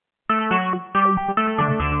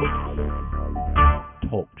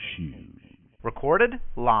Recorded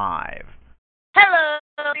live. Hello,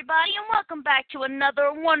 everybody, and welcome back to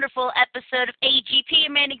another wonderful episode of AGP.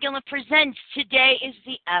 Amanda Gilliam presents. Today is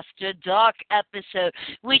the After Dark episode,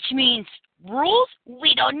 which means rules?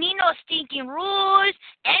 We don't need no stinking rules.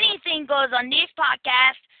 Anything goes on this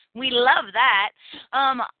podcast. We love that.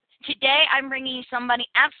 Today, I'm bringing you somebody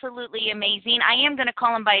absolutely amazing. I am going to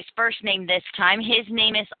call him by his first name this time. His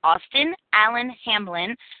name is Austin Allen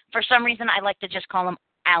Hamblin. For some reason, I like to just call him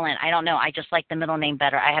Allen. I don't know. I just like the middle name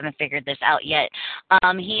better. I haven't figured this out yet.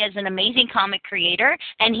 He is an amazing comic creator,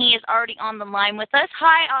 and he is already on the line with us.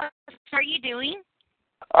 Hi, Austin. How are you doing?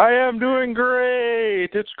 I am doing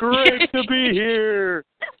great. It's great to be here.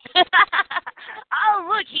 Oh,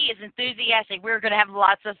 look, he is enthusiastic. We're going to have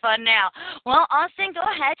lots of fun now. Well, Austin, go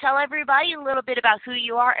ahead. Tell everybody a little bit about who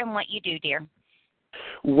you are and what you do, dear.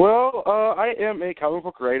 Well, I am a comic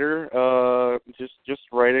book writer, just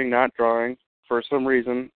writing, not drawing, for some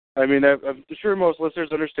reason. I mean, I'm sure most listeners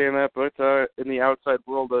understand that, but in the outside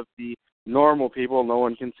world of the normal people, no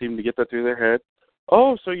one can seem to get that through their head.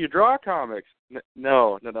 Oh, so you draw comics?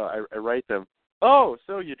 No, I write them. Oh,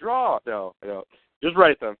 so you draw? No, just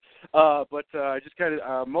write them. But I just kind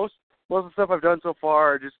of most of the stuff I've done so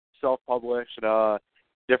far are just self-published,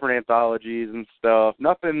 different anthologies and stuff.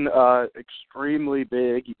 Nothing extremely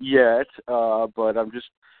big yet, but I'm just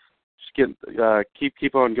getting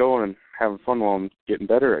keep on going and having fun while I'm getting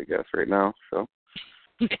better, I guess, right now. So.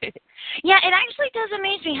 Yeah, it actually does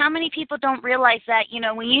amaze me how many people don't realize that,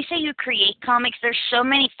 when you say you create comics, there's so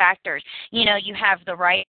many factors. You have the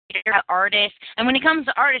writer, artist, and when it comes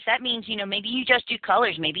to artists, that means, maybe you just do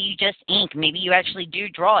colors, maybe you just ink, maybe you actually do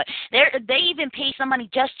draw it. They even pay somebody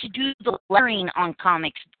just to do the lettering on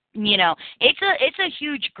comics. It's a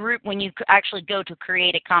huge group when you actually go to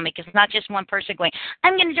create a comic. It's not just one person going,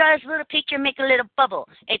 I'm going to draw this little picture, make a little bubble.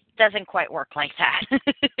 It doesn't quite work like that.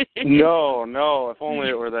 No, if only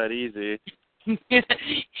it were that easy.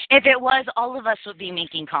 If it was, all of us would be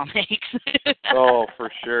making comics. Oh,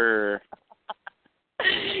 for sure.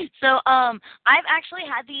 So, I've actually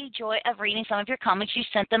had the joy of reading some of your comics. You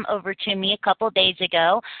sent them over to me a couple of days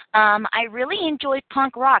ago. I really enjoyed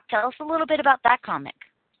Punk Rock. Tell us a little bit about that comic.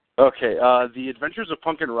 Okay, The Adventures of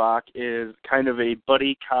Punk and Rock is kind of a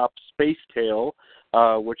buddy cop space tale,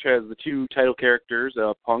 which has the two title characters,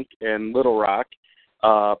 Punk and Little Rock.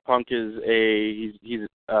 Punk is he's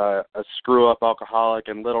a screw-up alcoholic,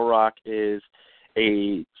 and Little Rock is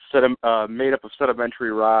made up of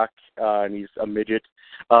sedimentary rock, and he's a midget.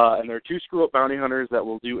 And there are two screw-up bounty hunters that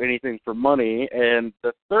will do anything for money. And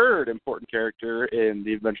the third important character in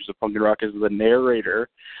The Adventures of Punk and Rock is the narrator.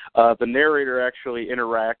 The narrator actually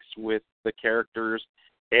interacts with the characters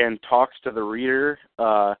and talks to the reader.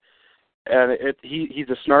 And he's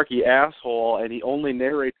a snarky asshole, and he only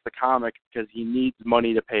narrates the comic because he needs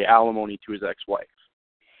money to pay alimony to his ex-wife.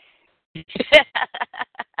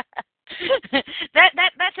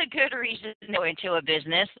 That's a good reason to go into a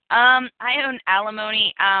business. I own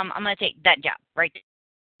alimony. I'm gonna take that job right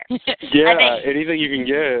there. Yeah, anything you can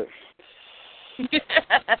get.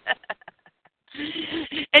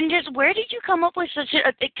 And just where did you come up with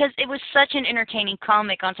because it was such an entertaining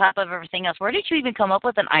comic on top of everything else. Where did you even come up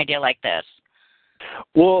with an idea like this?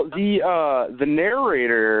 Well, the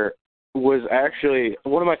narrator was actually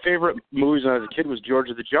one of my favorite movies when I was a kid was George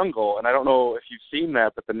of the Jungle, and I don't know if you've seen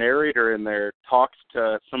that, but the narrator in there talks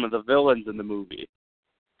to some of the villains in the movie,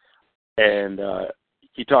 and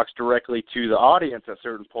he talks directly to the audience at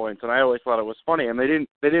certain points, and I always thought it was funny, and they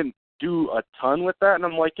didn't do a ton with that, and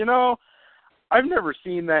I'm like, I've never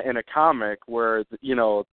seen that in a comic where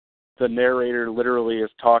the narrator literally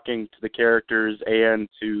is talking to the characters and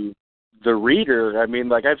to the reader. I mean,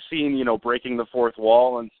 like I've seen, breaking the fourth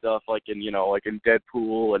wall and stuff like in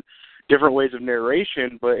Deadpool and different ways of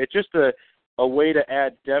narration, but it's just a way to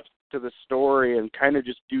add depth to the story and kind of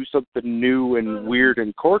just do something new and weird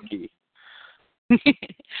and quirky.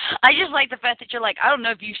 I just like the fact that you're like, I don't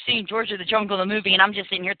know if you've seen George of the Jungle, the movie, and I'm just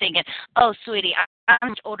sitting here thinking, oh, sweetie, I'm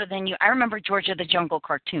much older than you. I remember George of the Jungle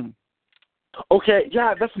cartoon. Okay,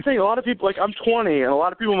 yeah, that's the thing. A lot of people, like, I'm 20, and a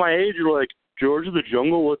lot of people my age are like, George of the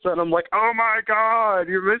Jungle, what's that? And I'm like, oh my God,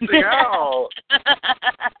 you're missing out.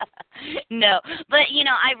 No, but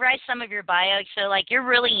I read some of your bio, so like you're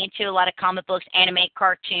really into a lot of comic books, anime,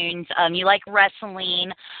 cartoons. You like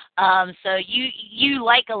wrestling, so you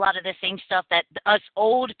like a lot of the same stuff that us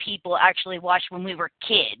old people actually watched when we were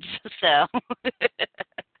kids. So.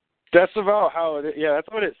 That's about how it is. Yeah, that's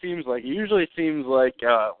what it seems like. It usually seems like,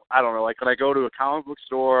 I don't know, like when I go to a comic book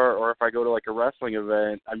store or if I go to like a wrestling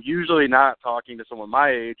event, I'm usually not talking to someone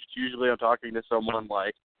my age. Usually I'm talking to someone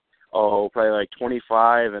like probably like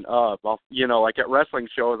 25 and up. Like at wrestling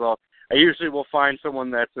shows, I usually will find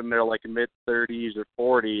someone that's in their like mid-30s or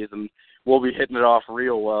 40s, and we'll be hitting it off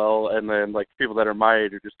real well. And then like people that are my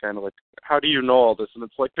age are just kind of like, how do you know all this? And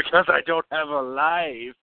it's like, because I don't have a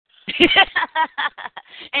life.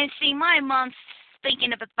 And see, my mom's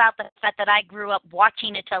thinking about the fact that I grew up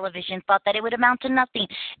watching a television, thought that it would amount to nothing.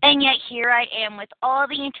 And yet here I am with all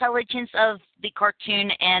the intelligence of the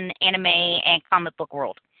cartoon and anime and comic book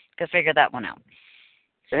world. Go figure that one out.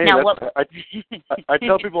 Hey, now, I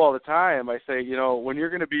tell people all the time, I say, when you're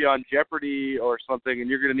going to be on Jeopardy or something and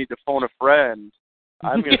you're going to need to phone a friend,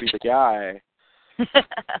 I'm going to be the guy.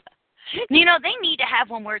 They need to have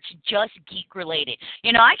one where it's just geek related.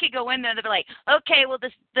 I could go in there and they'll be like, okay, well,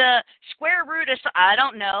 the square root is, I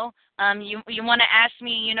don't know. You want to ask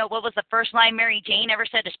me, what was the first line Mary Jane ever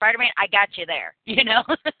said to Spider-Man? I got you there,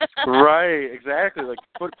 Right, exactly. Like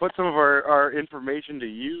put some of our information to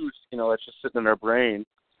use, that's just sitting in our brain.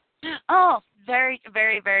 Oh, very,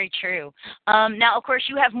 very, very true. Now, of course,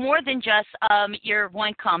 you have more than just your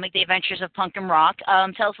one comic, The Adventures of Punk and Rock.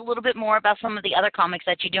 Tell us a little bit more about some of the other comics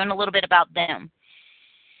that you do and a little bit about them.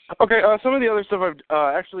 Okay, some of the other stuff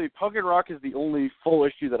actually, Punk and Rock is the only full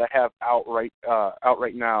issue that I have out right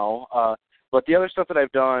now. But the other stuff that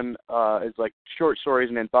I've done is like short stories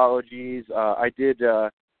and anthologies.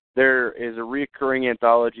 There is a recurring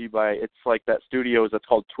anthology it's like that studio that's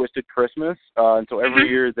called Twisted Christmas. And so every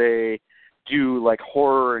year they do like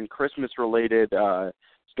horror and Christmas related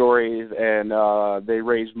stories, and they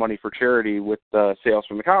raise money for charity with sales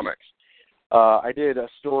from the comics. I did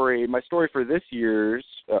my story for this year's,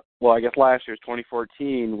 last year's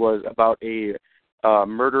 2014 was about a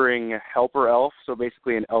murdering helper elf. So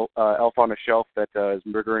basically an elf on a shelf that is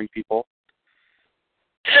murdering people.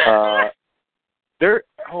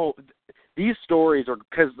 These stories are,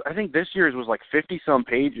 because I think this year's was like 50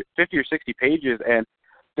 or 60 pages, and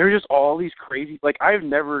they're just all these crazy, like I've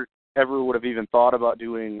never ever would have even thought about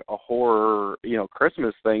doing a horror,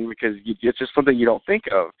 Christmas thing, because it's just something you don't think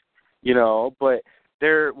of, but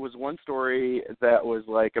there was one story that was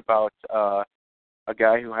like about a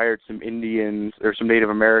guy who hired some Indians or some Native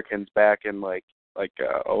Americans back in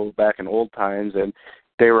back in old times, and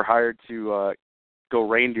they were hired to go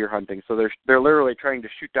reindeer hunting. So they're literally trying to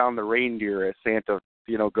shoot down the reindeer as Santa,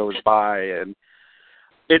 goes by, and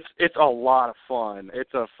it's a lot of fun.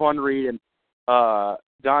 It's a fun read, and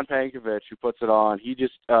Don Pankovic, who puts it on, he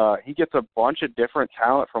gets a bunch of different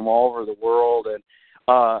talent from all over the world, and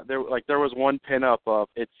there was one pinup of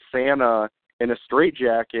it's Santa in a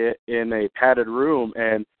straitjacket in a padded room,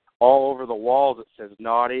 and all over the walls it says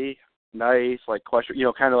naughty, nice, like question,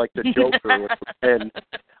 kind of like the Joker, and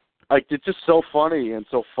like it's just so funny and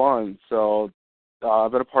so fun. So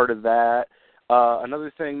I've been a part of that.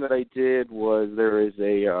 Another thing that I did was there is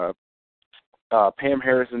Pam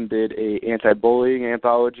Harrison did a anti-bullying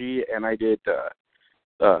anthology, and I did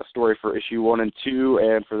a story for issue 1 and 2,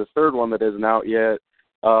 and for the third one that isn't out yet.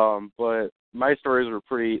 But my stories were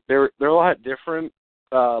they're a lot different.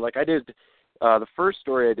 Like I did, the first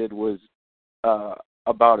story I did was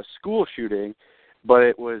about a school shooting, but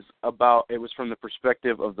it was from the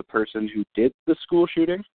perspective of the person who did the school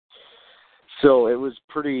shooting. So it was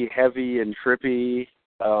pretty heavy and trippy.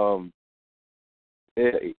 I'm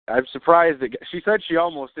surprised that she said she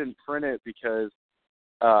almost didn't print it because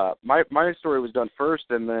my story was done first,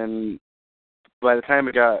 and then by the time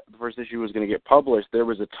the first issue was going to get published, there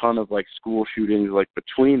was a ton of like school shootings like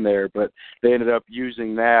between there, but they ended up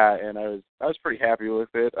using that, and I was pretty happy with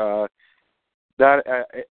it. I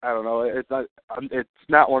don't know. It's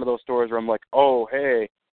not one of those stories where I'm like, oh, hey,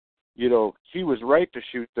 he was right to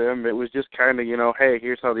shoot them. It was just kind of, hey,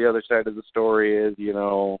 here's how the other side of the story is,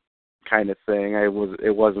 kind of thing. It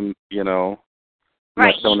wasn't,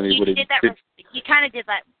 right. You kind of did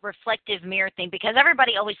that reflective mirror thing, because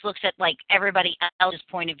everybody always looks at like everybody else's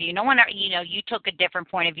point of view. No one, you took a different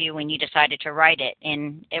point of view when you decided to write it,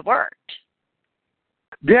 and it worked.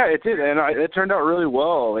 Yeah, it did, and it turned out really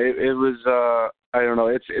well. It was, I don't know.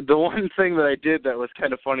 It's the one thing that I did that was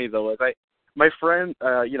kind of funny though. Is my friends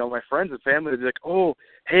and family would be like, "Oh,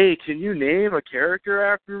 hey, can you name a character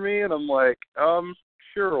after me?" And I'm like,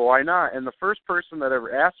 sure, why not? And the first person that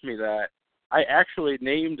ever asked me that, I actually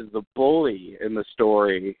named the bully in the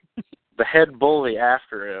story, the head bully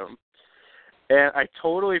after him. And I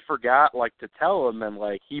totally forgot, to tell him, and,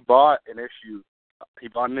 he bought an issue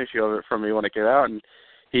of it from me when it came out, and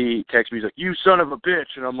he texted me, he's like, "You son of a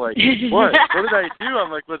bitch." And I'm like, "What? What did I do?"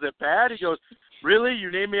 I'm like, "Was it bad?" He goes, really?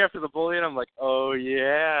 You named me after the bully? And I'm like, oh,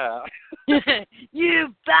 yeah.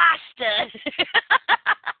 You bastard.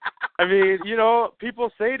 I mean,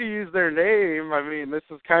 people say to use their name. I mean, this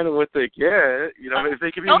is kind of what they get. If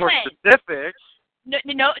they can be more specific.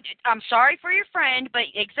 No, I'm sorry for your friend, but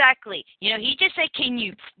exactly. He just said, can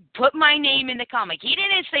you put my name in the comic? He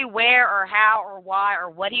didn't say where or how or why or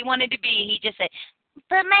what he wanted to be. He just said,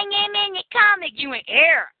 put my name in the comic. You went,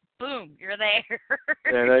 here. Boom, you're there.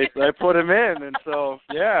 And I put him in. And so,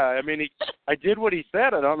 yeah, I mean, I did what he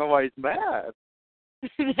said. I don't know why he's mad.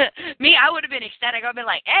 Me, I would have been ecstatic. I'd been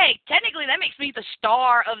like, hey, technically that makes me the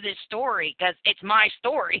star of this story because it's my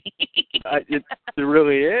story. It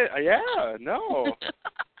really is. Yeah, no.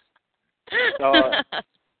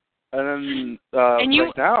 And then and you,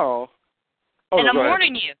 right now... Oh, and no, I'm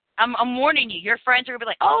warning you. I'm warning you. Your friends are gonna be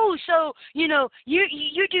like, oh, so you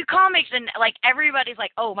do comics, and like everybody's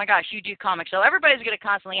like, oh my gosh, you do comics. So everybody's gonna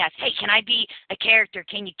constantly ask, hey, can I be a character?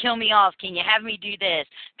 Can you kill me off? Can you have me do this?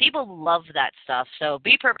 People love that stuff. So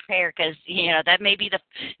be prepared because that may be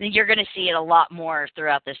you're gonna see it a lot more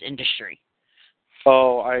throughout this industry.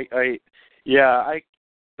 Oh,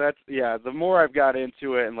 the more I've got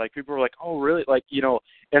into it, and like people are like, oh, really? Like,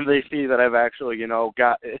 and they see that I've actually,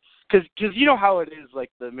 got it. Because you know how it is, like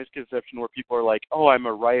the misconception where people are like, oh, I'm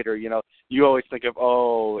a writer, you always think of,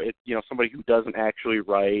 somebody who doesn't actually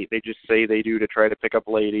write. They just say they do to try to pick up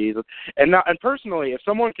ladies. And personally, if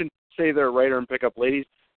someone can say they're a writer and pick up ladies,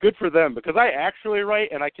 good for them, because I actually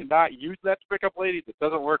write and I cannot use that to pick up ladies. It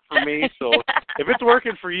doesn't work for me. So if it's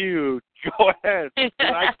working for you, go ahead.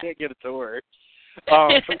 I can't get it to work.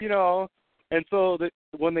 But, and so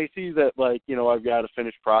when they see that, like, I've got a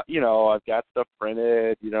finished I've got stuff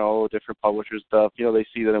printed, different publisher stuff, they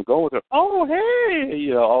see that I'm going with it. Oh,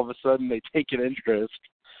 hey, all of a sudden they take an interest,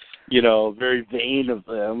 very vain of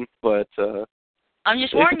them. But I'm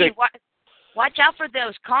just warning you, watch out for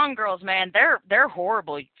those con girls, man. They're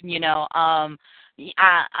horrible,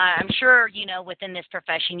 I'm sure, within this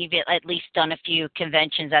profession, you've at least done a few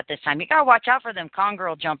conventions at this time. You got to watch out for them con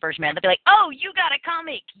girl jumpers, man. They'll be like, oh, you got a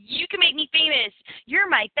comic. You can make me famous. You're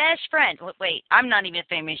my best friend. Wait, I'm not even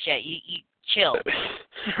famous yet. You chill.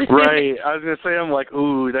 Right. I was going to say, I'm like,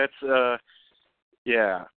 ooh, that's,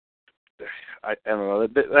 yeah. I don't know.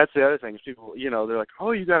 That's the other thing. People, they're like,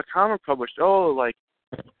 oh, you got a comic published. Oh, like,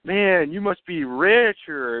 man, you must be rich,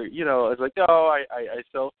 or, it's like, no, I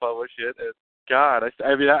self-publish it. God,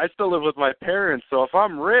 I mean, I still live with my parents, so if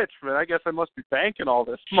I'm rich, man, I guess I must be banking all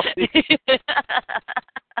this money.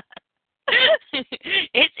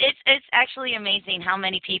 It's actually amazing how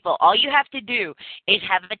many people, all you have to do is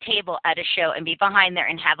have a table at a show and be behind there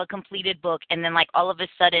and have a completed book, and then like all of a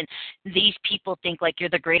sudden these people think like you're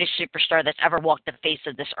the greatest superstar that's ever walked the face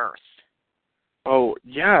of this earth. Oh,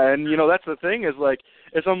 yeah, and, that's the thing is, like,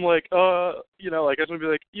 if I'm like, like, I'm going to be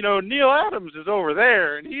like, Neil Adams is over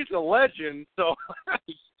there, and he's a legend, so,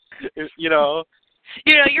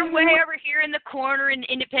 you're way over here in the corner in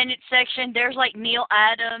the independent section. There's, like, Neil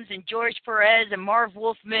Adams and George Perez and Marv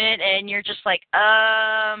Wolfman, and you're just like,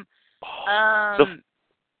 I'm not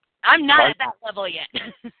at that level yet.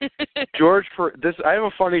 I have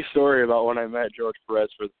a funny story about when I met George Perez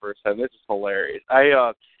for the first time. This is hilarious.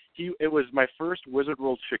 It was my first Wizard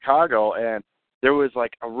World Chicago, and there was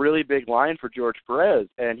like a really big line for George Perez,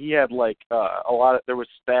 and he had like there was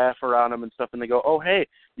staff around him and stuff, and they go, oh, hey,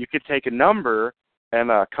 you could take a number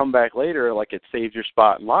and come back later, like it saves your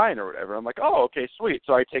spot in line or whatever. I'm like, oh, okay, sweet.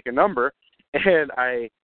 So I take a number, and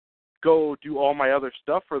I go do all my other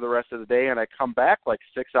stuff for the rest of the day, and I come back like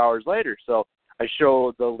 6 hours later. So I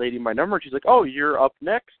show the lady my number, and she's like, oh, you're up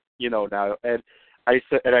next, now. And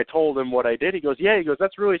I told him what I did. He goes, yeah. He goes,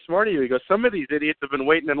 that's really smart of you. He goes, some of these idiots have been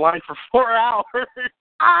waiting in line for 4 hours.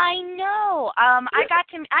 I know. I got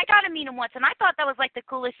to meet him once, and I thought that was like the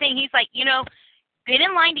coolest thing. He's like, get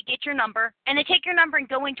in line to get your number, and then take your number and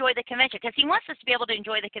go enjoy the convention, because he wants us to be able to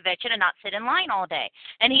enjoy the convention and not sit in line all day.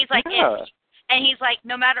 And he's like, yeah. And he's like,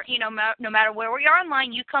 no matter where we are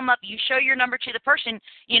online, you come up, you show your number to the person.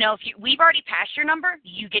 If we've already passed your number,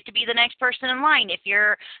 you get to be the next person in line. If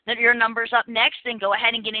your number's up next, then go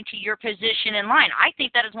ahead and get into your position in line. I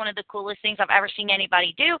think that is one of the coolest things I've ever seen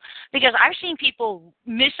anybody do, because I've seen people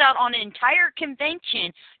miss out on an entire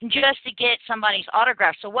convention just to get somebody's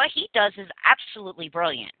autograph. So what he does is absolutely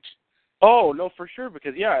brilliant. Oh, no, for sure,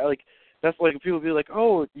 because, yeah, like, that's like people be like,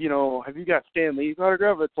 oh, have you got Stan Lee's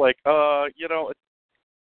autograph? It's like, I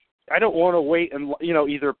don't want to wait and,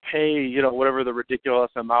 either pay, whatever the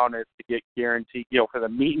ridiculous amount is to get guaranteed, for the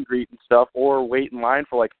meet and greet and stuff, or wait in line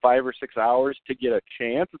for like 5 or 6 hours to get a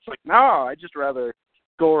chance. It's like, no, I'd just rather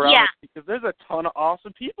go around, because there's a ton of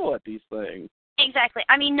awesome people at these things. exactly.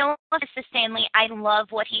 I mean, no offense to Stanley. I love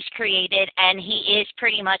what he's created, and he is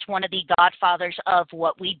pretty much one of the godfathers of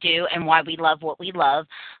what we do and why we love what we love.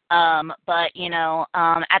 But,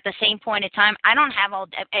 at the same point in time, I don't have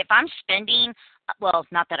if I'm spending, well,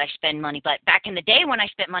 not that I spend money, but back in the day when I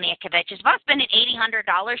spent money at conventions, if I'm spending $800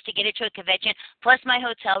 to get into a convention, plus my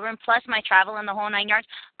hotel room, plus my travel and the whole 9 yards,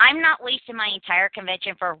 I'm not wasting my entire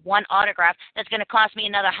convention for one autograph that's going to cost me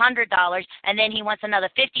another $100, and then he wants another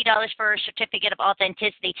 $50 for a certificate of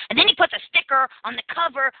authenticity, and then he puts a sticker on the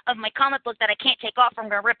cover of my comic book that I can't take off. I'm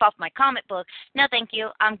going to rip off my comic book. No, thank you.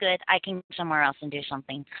 I'm good. I can go somewhere else and do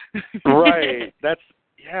something. Right.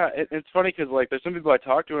 Yeah, it's funny because, like, there's some people I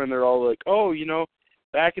talk to and they're all like, oh,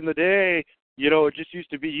 back in the day, it just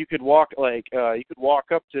used to be you could walk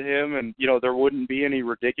up to him and, there wouldn't be any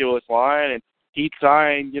ridiculous line and he'd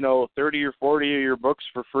sign, 30 or 40 of your books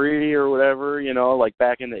for free or whatever, like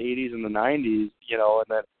back in the 80s and the 90s,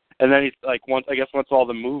 and then he's like, once all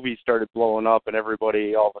the movies started blowing up and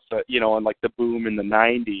everybody all of a sudden, and like the boom in the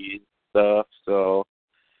 90s stuff, so.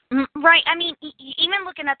 Right. I mean, even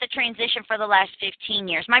looking at the transition for the last 15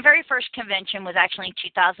 years, my very first convention was actually in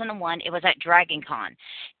 2001. It was at Dragon Con.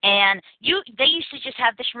 And they used to just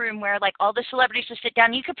have this room where, like, all the celebrities would sit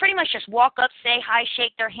down. You could pretty much just walk up, say hi,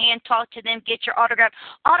 shake their hand, talk to them, get your autograph.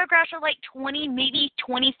 Autographs are like $20, maybe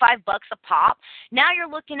 $25 a pop. Now you're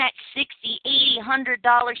looking at $60, $80,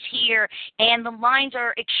 $100 here, and the lines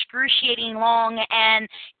are excruciating long, and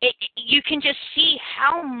you can just see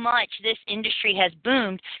how much this industry has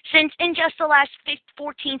boomed since in just the last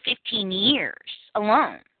 14, 15 years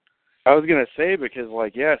alone. I was going to say, because,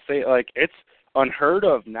 it's unheard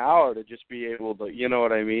of now to just be able to, you know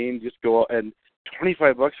what I mean, just go and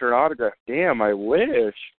 $25 for an autograph. Damn, I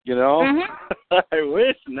wish, Mm-hmm. I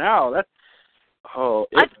wish now.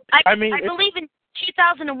 I believe in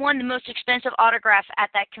 2001, the most expensive autograph at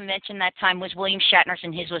that convention that time was William Shatner's,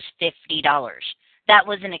 and his was $50. That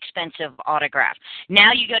was an expensive autograph.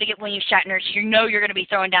 Now you go to get William Shatner's, you're going to be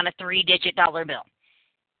throwing down a 3-digit dollar bill.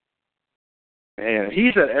 Man,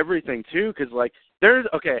 he's at everything, too, because,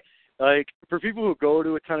 for people who go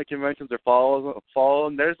to a ton of conventions or follow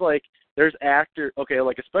them, there's actors,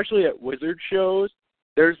 especially at Wizard shows,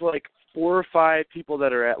 there's, 4 or 5 people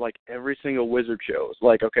that are at, every single Wizard shows.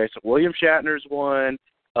 So William Shatner's one,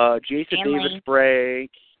 Jason David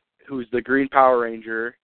Frank, who's the Green Power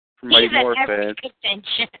Ranger, he's at every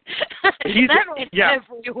convention.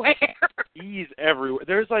 Everywhere. He's everywhere.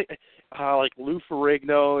 There's Lou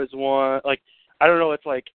Ferrigno is one. I don't know.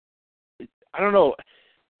 I don't know.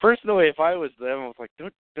 Personally, if I was them, I was like,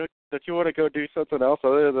 don't you want to go do something else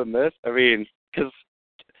other than this? I mean, because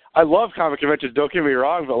I love comic conventions. Don't get me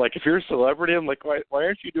wrong, but if you're a celebrity, I'm like, why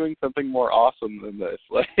aren't you doing something more awesome than this?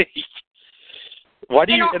 Why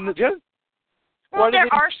do you? Well,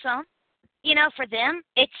 there are some. For them,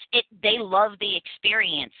 they love the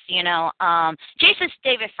experience, Jason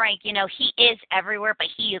David Frank, he is everywhere, but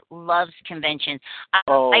he loves conventions.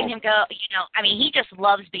 I him go, he just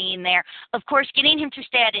loves being there. Of course, getting him to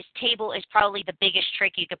stay at his table is probably the biggest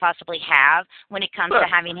trick you could possibly have when it comes to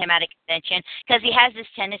having him at a convention, because he has this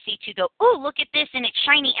tendency to go, oh, look at this, and it's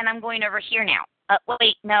shiny, and I'm going over here now.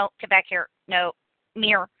 Wait, no, get back here. No,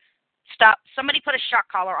 mirror. Stop. Somebody put a shock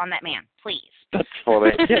collar on that man, please. That's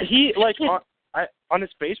funny. Yeah, he on his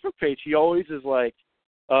Facebook page, he always is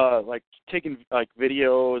taking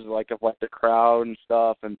videos of the crowd and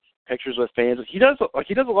stuff and pictures with fans. He does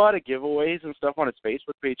a lot of giveaways and stuff on his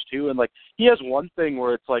Facebook page too. And he has one thing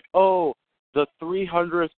where it's the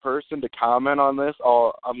 300th person to comment on this,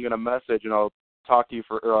 I'm gonna message and I'll talk to you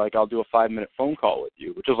I'll do a 5-minute phone call with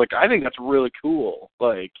you, which is I think that's really cool.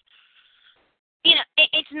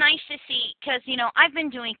 It's nice to see because, I've been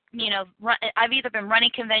doing, I've either been running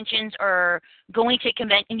conventions or going to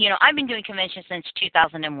convention. I've been doing conventions since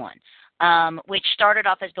 2001, which started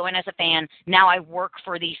off as going as a fan. Now I work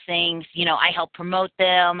for these things. I help promote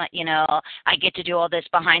them. I get to do all this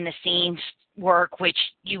behind the scenes work, which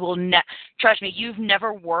you will trust me, you've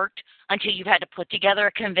never worked until you've had to put together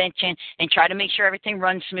a convention and try to make sure everything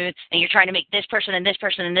runs smooth, and you're trying to make this person and this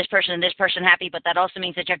person and this person and this person happy, but that also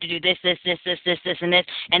means that you have to do this, and this,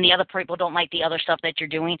 and the other people don't like the other stuff that you're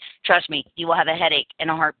doing. Trust me, you will have a headache and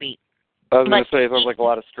a heartbeat. I was going to say, it sounds like a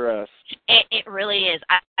lot of stress. It really is.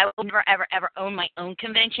 I will never, ever, ever own my own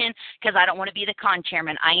convention because I don't want to be the con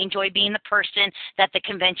chairman. I enjoy being the person that the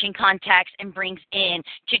convention contacts and brings in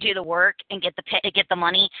to do the work and get the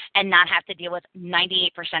money and not have to deal with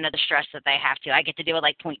 98% of the stress that they have to. I get to deal with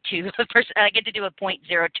 0.2%. I get to do with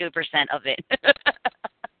 0.02% of it.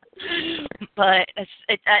 But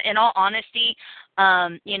in all honesty,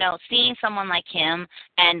 Seeing someone like him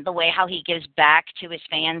and the way how he gives back to his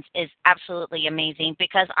fans is absolutely amazing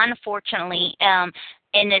because unfortunately,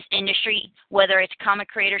 in this industry, whether it's comic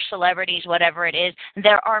creators, celebrities, whatever it is,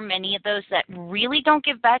 there are many of those that really don't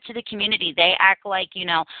give back to the community. They act like,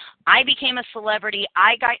 I became a celebrity,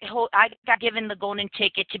 I got given the golden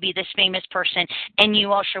ticket to be this famous person, and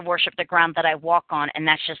you all should worship the ground that I walk on, and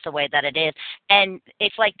that's just the way that it is. And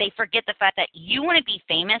it's like they forget the fact that you want to be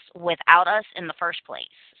famous without us in the first place.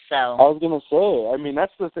 So I was gonna say, I mean,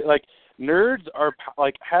 that's the thing. Like, nerds are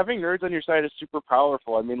having nerds on your side is super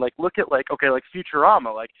powerful. I mean, like, look at like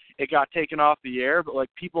Futurama. Like, it got taken off the air, but like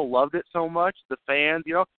people loved it so much, the fans,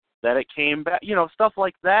 that it came back. Stuff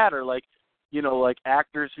like that, or like, like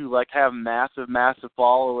actors who like have massive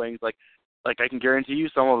followings. Like I can guarantee you,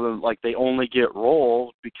 some of them like they only get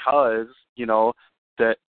roles because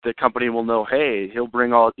that the company will know, hey, he'll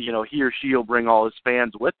bring all he or she will bring all his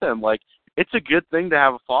fans with them. Like, it's a good thing to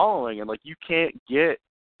have a following, and like you can't get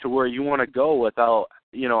to where you want to go without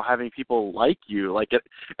having people like you. Like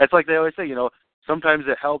it's like they always say, sometimes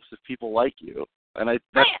it helps if people like you, and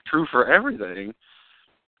that's true for everything.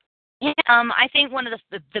 Yeah, I think one of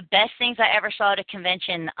the best things I ever saw at a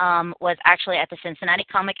convention was actually at the Cincinnati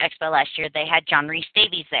Comic Expo last year. They had John Rhys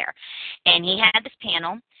Davies there, and he had this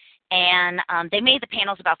panel. And they made the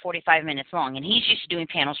panels about 45 minutes long, and he's used to doing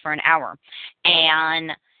panels for an hour.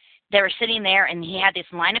 And they were sitting there, and he had this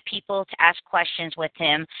line of people to ask questions with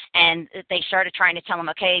him, and they started trying to tell him,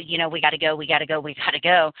 okay, we got to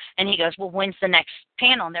go. And he goes, well, when's the next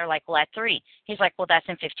panel? And they're like, well, at 3. He's like, well, that's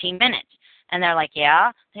in 15 minutes. And they're like, yeah.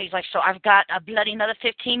 And he's like, so I've got a bloody another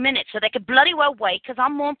 15 minutes. So they could bloody well wait because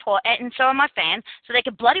I'm more important, and so are my fans. So they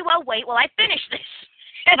could bloody well wait while I finish this.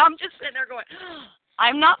 And I'm just sitting there going,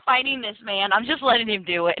 I'm not fighting this man. I'm just letting him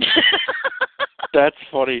do it. That's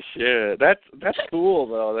funny shit. That's cool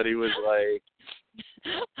though that he was like.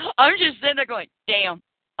 I'm just sitting there going, damn.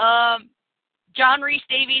 John Rhys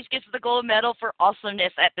Davies gets the gold medal for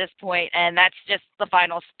awesomeness at this point, and that's just the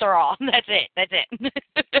final straw. That's it.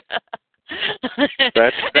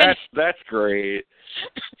 That's great.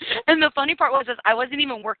 And the funny part was I wasn't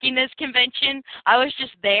even working this convention. I was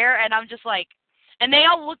just there, and I'm just like. And they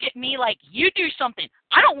all look at me like, you do something.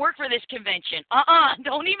 I don't work for this convention.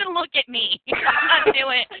 Don't even look at me. I'm not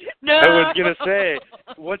doing it. No. I was going to say,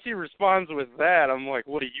 once he responds with that, I'm like,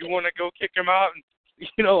 what, do you want to go kick him out? And,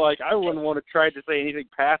 I wouldn't want to try to say anything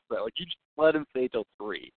past that. Like, you just let him say till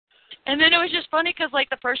 3. And then it was just funny because,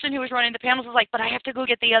 like, the person who was running the panels was like, but I have to go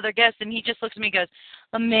get the other guest. And he just looks at me and goes,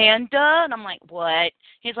 Amanda? And I'm like, what?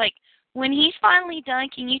 He's like, when he's finally done,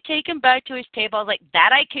 can you take him back to his table? I was like, that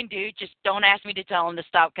I can do. Just don't ask me to tell him to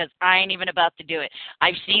stop because I ain't even about to do it.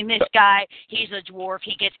 I've seen this guy. He's a dwarf.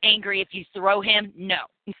 He gets angry if you throw him. No.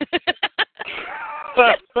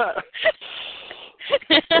 For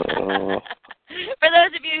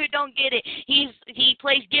those of you who don't get it, he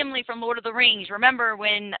plays Gimli from Lord of the Rings. Remember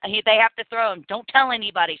when they have to throw him? Don't tell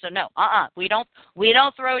anybody. So no, we don't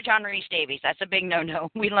throw John Rhys Davies. That's a big no.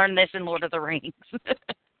 We learned this in Lord of the Rings.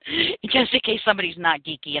 Just in case somebody's not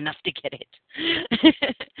geeky enough to get it.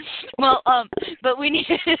 Well, but we need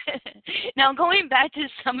now going back to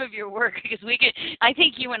some of your work because I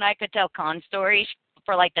think you and I could tell con stories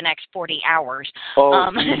for like the next 40 hours. Oh,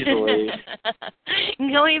 easily.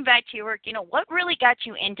 Going back to your work, what really got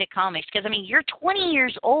you into comics? Because I mean, you're 20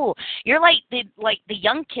 years old. You're like the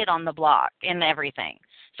young kid on the block and everything.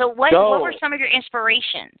 So what were some of your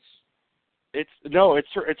inspirations? It's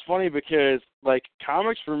funny because like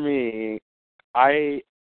comics for me,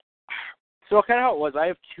 so kind of how it was. I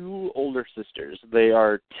have 2 older sisters. They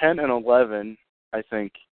are 10 and 11, I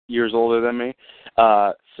think, years older than me.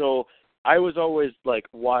 So I was always like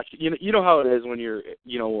watching. You know how it is when you're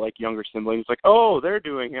like younger siblings. Like, oh, they're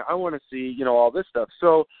doing it. I want to see all this stuff.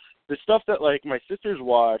 So the stuff that like my sisters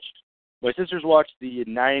watched the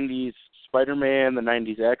 90s Spider-Man, the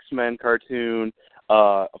 90s X-Men cartoon.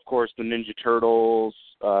 Of course, the Ninja Turtles,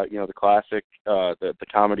 the classic, the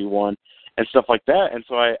comedy one, and stuff like that. And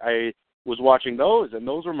so I was watching those, and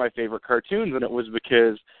those were my favorite cartoons. And it was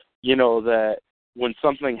because, that when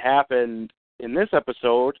something happened in this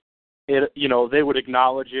episode, they would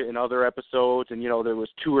acknowledge it in other episodes, and, there was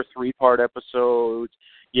 2 or 3 part episodes,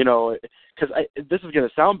 because this is going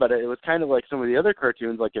to sound better. It was kind of like some of the other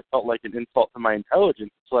cartoons, like it felt like an insult to my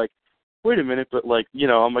intelligence. It's like, wait a minute, but like,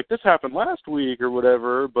 I'm like, this happened last week or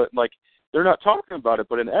whatever, but like, they're not talking about it.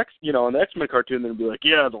 But in the X-Men cartoon, they'd be like,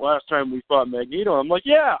 yeah, the last time we fought Magneto. I'm like,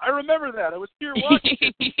 yeah, I remember that. I was here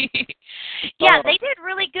watching. Yeah, they did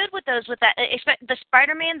really good with those, with that. The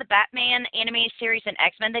Spider-Man, the Batman animated series, and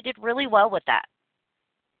X-Men, they did really well with that.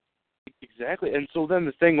 Exactly. And so then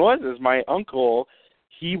the thing was, is my uncle,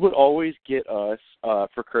 he would always get us,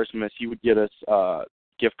 for Christmas, he would get us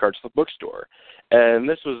gift cards to the bookstore. And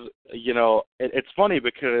this was, it's funny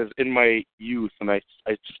because in my youth, and I'm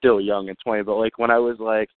still young and 20, but like when I was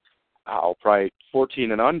like, probably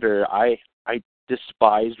 14 and under, I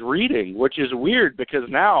despised reading, which is weird because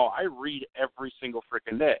now I read every single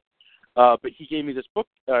freaking day. But he gave me this book,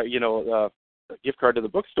 gift card to the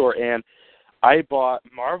bookstore, and I bought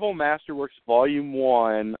Marvel Masterworks Volume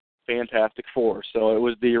 1 Fantastic Four. So it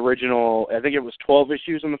was the original, I think it was 12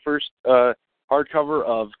 issues in the first hardcover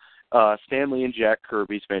of Stan Lee and Jack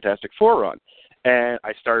Kirby's Fantastic Four run. And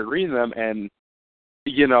I started reading them, and,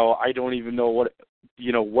 I don't even know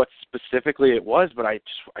what specifically it was, but I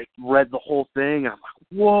read the whole thing, and I'm like,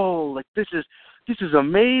 whoa, like, this is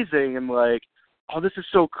amazing, and like, oh, this is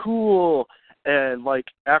so cool. And like,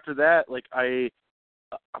 after that, like, I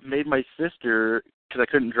made my sister, because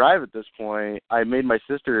I couldn't drive at this point, I made my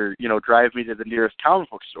sister, drive me to the nearest comic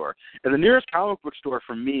book store. And the nearest comic book store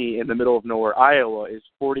from me in the middle of nowhere, Iowa, is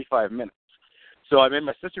 45 minutes. So I made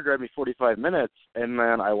my sister drive me 45 minutes, and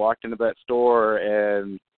then I walked into that store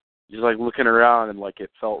and just like looking around, and like it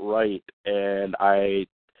felt right. And I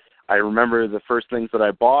remember the first things that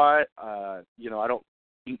I bought.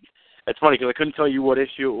 It's funny because I couldn't tell you what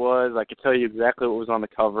issue it was. I could tell you exactly what was on the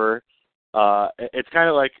cover. It's kind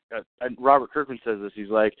of like Robert Kirkman says this. He's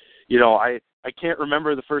like, I can't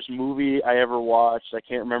remember the first movie I ever watched. I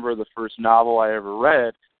can't remember the first novel I ever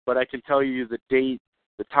read, but I can tell you the date,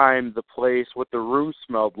 the time, the place, what the room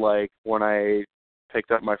smelled like when I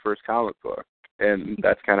picked up my first comic book. And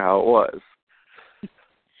that's kind of how it was.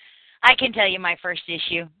 I can tell you my first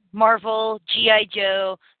issue. Marvel G.I.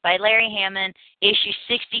 Joe by Larry Hammond, issue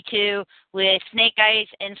 62, with Snake Eyes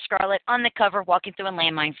and Scarlet on the cover walking through a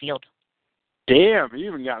landmine field. Damn, you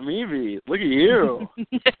even got me beat. Look at you.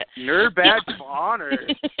 Nerd badge of honor.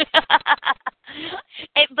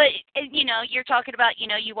 But, you're talking about,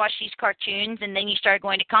 you watch these cartoons and then you start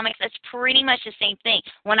going to comics. That's pretty much the same thing.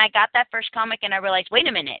 When I got that first comic and I realized, wait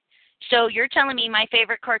a minute. So you're telling me my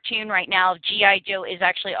favorite cartoon right now, G.I. Joe, is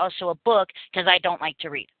actually also a book because I don't like to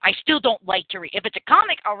read. I still don't like to read. If it's a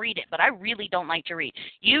comic, I'll read it, but I really don't like to read.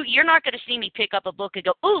 You're not going to see me pick up a book and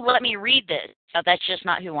go, ooh, let me read this. So that's just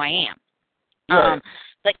not who I am. Right.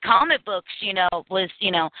 But comic books, was,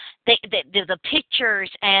 the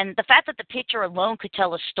pictures and the fact that the picture alone could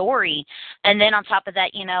tell a story. And then on top of that,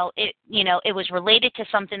 it was related to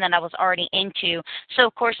something that I was already into. So,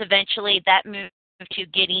 of course, eventually that moved to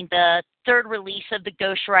getting the third release of the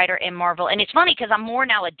Ghost Rider and Marvel. And it's funny because I'm more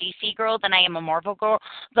now a DC girl than I am a Marvel girl,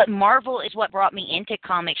 but Marvel is what brought me into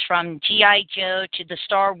comics, from G.I. Joe to the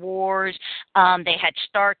Star Wars. They had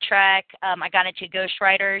Star Trek. I got into Ghost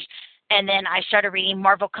Riders. And then I started reading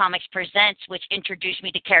Marvel Comics Presents, which introduced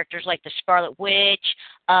me to characters like the Scarlet Witch,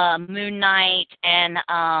 Moon Knight, and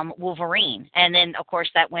Wolverine. And then, of course,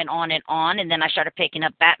 that went on. And then I started picking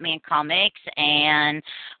up Batman comics, and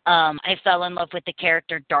I fell in love with the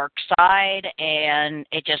character Darkseid, and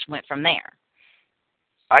it just went from there.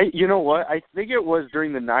 You know what? I think it was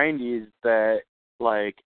during the 90s that,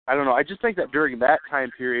 like, I don't know. I just think that during that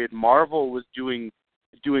time period, Marvel was doing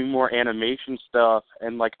more animation stuff,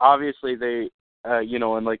 and like obviously they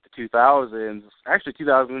in like the 2000s, actually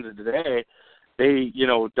 2000s to today, they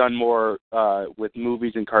done more with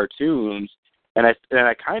movies and cartoons, and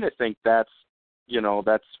I kind of think that's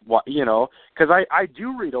what, because I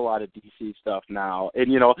do read a lot of DC stuff now,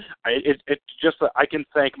 and it's just that I can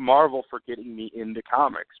thank Marvel for getting me into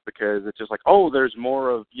comics, because it's just like, oh, there's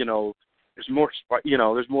more of there's more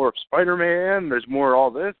of Spider-Man, there's more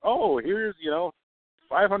all this, oh, here's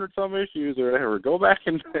 500 some issues or whatever. Go back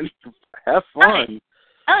and have fun.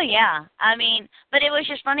 Oh, yeah. I mean, but it was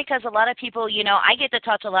just funny because a lot of people, I get to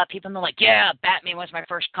talk to a lot of people and they're like, yeah, Batman was my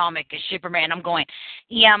first comic, is Superman. I'm going,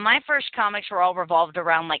 yeah, my first comics were all revolved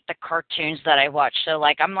around like the cartoons that I watched. So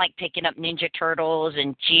like I'm like picking up Ninja Turtles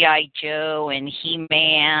and G.I. Joe and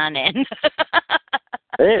He-Man and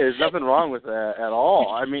Hey, there's nothing wrong with that at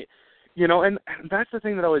all. I mean, and that's the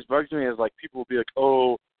thing that always bugs me, is like people will be like,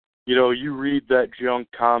 oh, you read that junk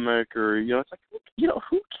comic, or, it's like,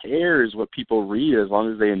 who cares what people read as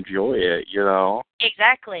long as they enjoy it,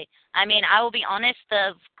 Exactly. I mean, I will be honest,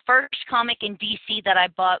 the first comic in DC that I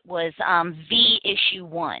bought was V issue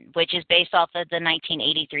 1, which is based off of the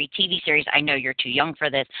 1983 TV series. I know you're too young for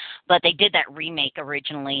this, but they did that remake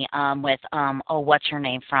originally with, what's her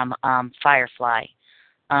name from Firefly?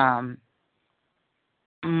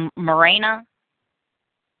 Morena?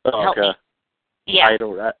 Oh, Help okay. me. Yeah.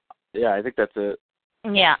 I think that's it.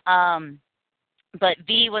 Yeah, but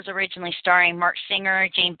V was originally starring Mark Singer,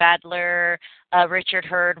 Jane Badler, Richard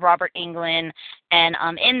Hurd, Robert Englund, and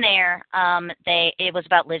in there, it was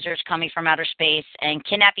about lizards coming from outer space and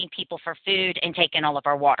kidnapping people for food and taking all of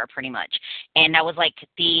our water, pretty much. And that was like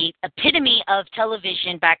the epitome of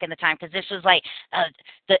television back in the time, because this was like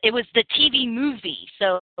it was the TV movie,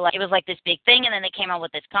 so like, it was like this big thing, and then they came out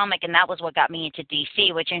with this comic, and that was what got me into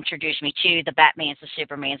DC, which introduced me to the Batmans, the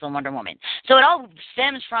Supermans, and Wonder Woman. So it all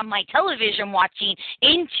stems from my television watching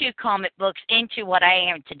into comic books, into what I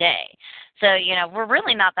am today. So, you know, we're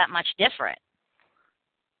really not that much different.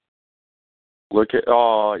 Look at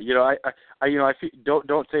I feel,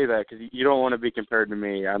 don't say that, because you don't want to be compared to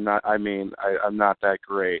me. I'm not. I mean, I'm not that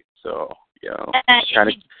great. So, you know, kind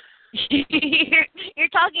of. You're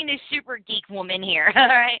talking to super geek woman here, all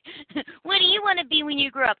right? What do you want to be when you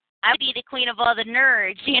grow up? I would be the queen of all the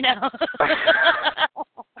nerds, you know.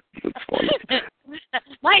 That's funny.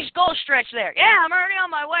 Nice goal stretch there. Yeah, I'm already on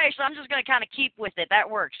my way, so I'm just going to kind of keep with it. That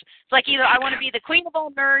works. It's like either I want to be the queen of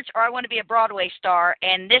all nerds or I want to be a Broadway star,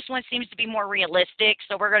 and this one seems to be more realistic,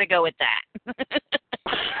 so we're going to go with that.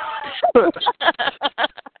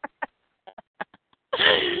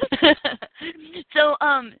 So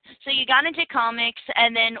you got into comics,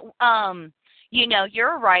 and then you know,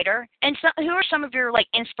 you're a writer, and so who are some of your like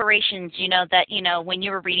inspirations, you know, that, you know, when you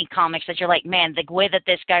were reading comics that you're like, man, the way that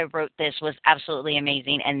this guy wrote this was absolutely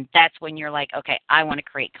amazing, and that's when you're like, okay, I want to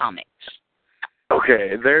create comics.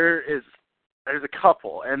 Okay, there's a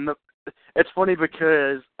couple, and it's funny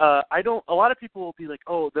because a lot of people will be like,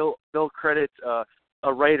 oh, they'll credit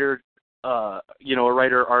a writer, you know, a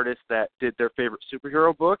writer artist that did their favorite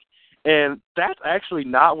superhero book, and that's actually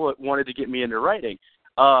not what wanted to get me into writing.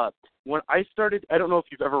 When I started, I don't know if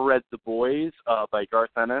you've ever read The Boys by Garth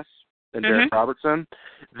Ennis and Derek Robertson.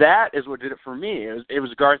 That is what did it for me. It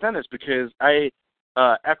was Garth Ennis, because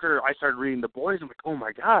after I started reading The Boys, I'm like, oh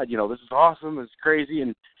my God, you know, this is awesome, this is crazy,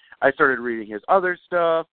 and I started reading his other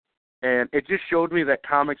stuff, and it just showed me that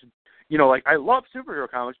comics, you know, like I love superhero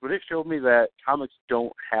comics, but it showed me that comics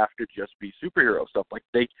don't have to just be superhero stuff. Like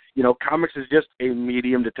you know, comics is just a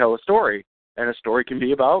medium to tell a story, and a story can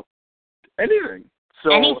be about anything.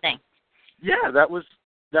 So, anything. Yeah, that was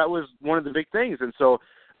one of the big things, and so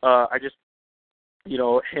I just, you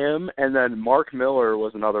know, him, and then Mark Miller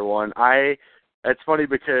was another one. It's funny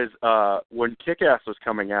because when Kick-Ass was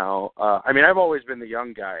coming out, I mean, I've always been the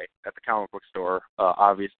young guy at the comic book store.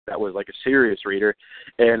 Obviously, that was like a serious reader,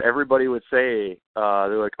 and everybody would say,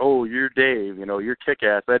 they're like, oh, you're Dave, you know, you're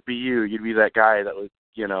Kick-Ass, that'd be you. You'd be that guy that was,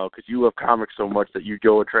 you know, because you love comics so much that you'd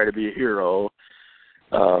go and try to be a hero.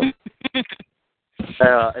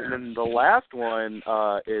 And then the last one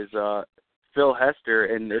is Phil Hester,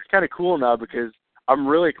 and it's kind of cool now because I'm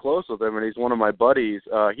really close with him, and he's one of my buddies.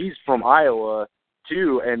 He's from Iowa,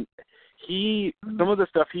 too, and some of the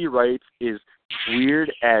stuff he writes is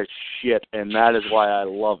weird as shit, and that is why I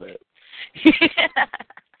love it.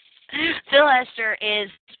 Phil Hester is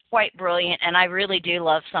quite brilliant, and I really do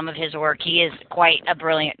love some of his work. He is quite a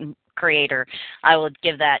brilliant creator. I will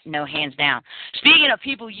give that no hands down. Speaking of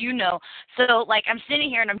people you know, so like I'm sitting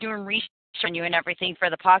here and I'm doing research on you and everything for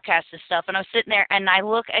the podcast and stuff, and I'm sitting there and I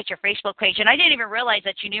look at your Facebook page, and I didn't even realize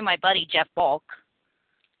that you knew my buddy Jeff Balk.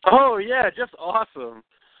 Oh yeah, Jeff's awesome.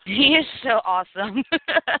 He is so awesome.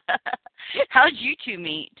 How'd you two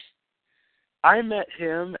meet? I met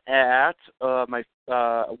him at my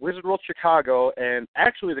Wizard World Chicago, and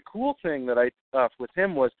actually the cool thing that I with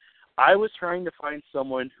him was I was trying to find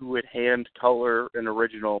someone who would hand color an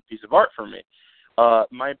original piece of art for me.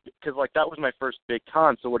 Because like that was my first big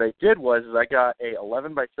con. So what I did was I got a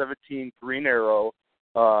 11 by 17 Green Arrow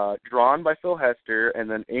drawn by Phil Hester and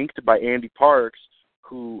then inked by Andy Parks,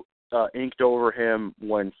 who inked over him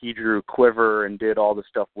when he drew Quiver and did all the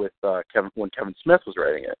stuff with when Kevin Smith was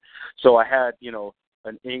writing it. So I had, you know,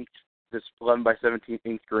 this 11 by 17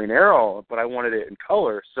 inked Green Arrow, but I wanted it in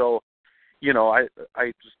color. So, you know, I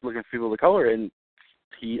just looking for people to color, and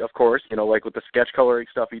he, of course, you know, like with the sketch coloring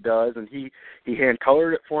stuff he does, and he hand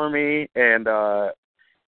colored it for me, and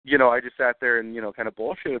you know, I just sat there and, you know, kind of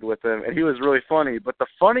bullshitted with him, and he was really funny. But the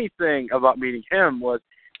funny thing about meeting him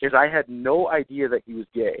is I had no idea that he was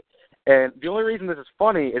gay. And the only reason this is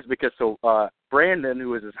funny is because Brandon,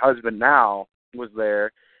 who is his husband now, was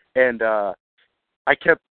there, and I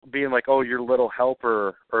kept being like, oh, your little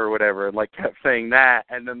helper or whatever, and like kept saying that,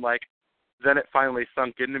 and then it finally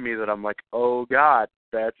sunk into me that I'm like, oh God,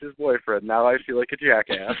 that's his boyfriend. Now I feel like a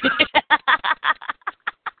jackass.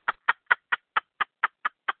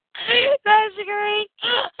 That's great.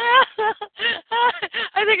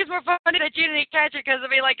 I think it's more funny that you didn't catch it, because I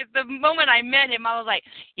mean, like the moment I met him, I was like,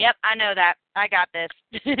 "Yep, I know that. I got this."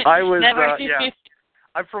 I was, yeah.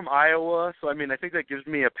 I'm from Iowa, so I mean, I think that gives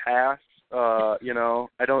me a pass You know,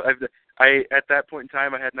 I at that point in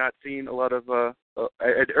time, I had not seen a lot of,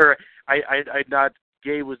 not,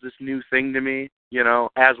 gay was this new thing to me, you know,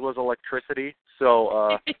 as was electricity.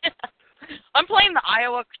 So, I'm playing the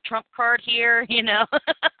Iowa Trump card here, you know.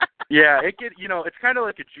 yeah, it's kind of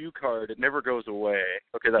like a Jew card. It never goes away.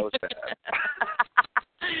 Okay, that was bad.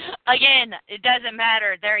 Again, it doesn't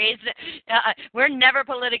matter. We're never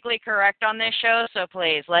politically correct on this show, so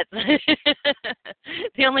please let's.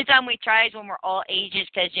 The only time we try is when we're all ages,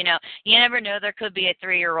 because you never know, there could be a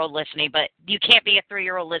 3-year-old listening, but you can't be a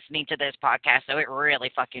 3-year-old listening to this podcast, so it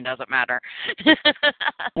really fucking doesn't matter.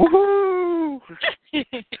 Woohoo!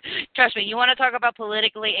 Trust me, you want to talk about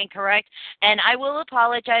politically incorrect, and I will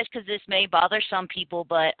apologize because this may bother some people,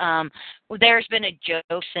 but there's been a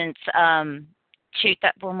joke since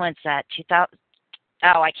when was that? 2000?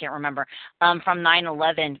 Oh, I can't remember. From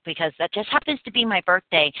 9/11, because that just happens to be my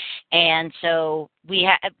birthday, and so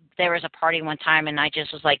there was a party one time, and I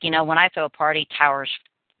just was like, when I throw a party, towers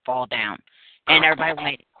fall down, and everybody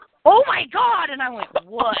went, "Oh my God!" And I went,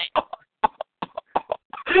 "What?"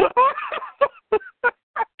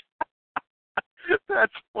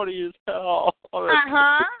 That's funny as hell.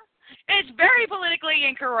 Uh-huh. It's very politically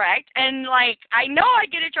incorrect, and, I know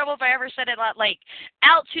I'd get in trouble if I ever said it,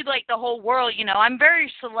 out to, the whole world, I'm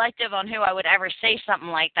very selective on who I would ever say something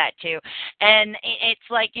like that to, and it's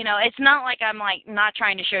it's not like I'm, not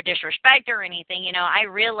trying to show disrespect or anything, I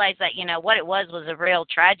realize that, what it was a real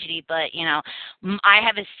tragedy, but, I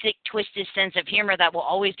have a sick, twisted sense of humor that will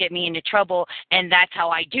always get me into trouble, and that's how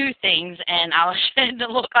I do things, and the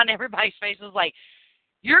look on everybody's face was like,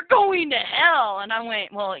 "You're going to hell." And I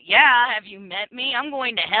went, "Well, yeah, have you met me? I'm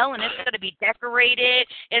going to hell, and it's going to be decorated.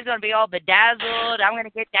 It's going to be all bedazzled. I'm going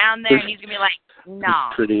to get down there." And he's going to be like, "Nah."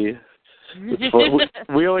 It's pretty.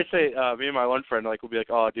 We always say, me and my one friend, we'll be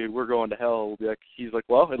like, "Oh, dude, we're going to hell." We'll be like, he's like,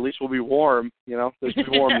 "Well, at least we'll be warm. There's be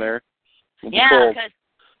warm there." Yeah, because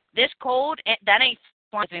this cold, that ain't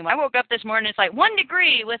fun to me. When I woke up this morning, it's 1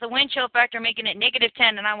 degree with a wind chill factor making it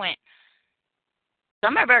 -10, and I went,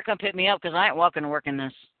 somebody better come pick me up because I ain't walking to work in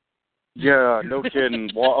this. Yeah, no kidding.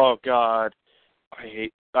 Oh God,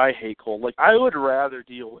 I hate cold. I would rather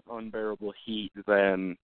deal with unbearable heat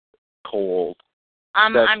than cold.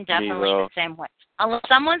 I'm definitely the same way. Unless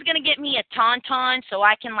someone's gonna get me a tauntaun so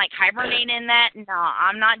I can hibernate in that, no,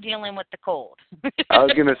 I'm not dealing with the cold. I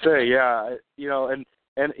was gonna say, yeah,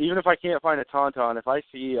 and even if I can't find a tauntaun, if I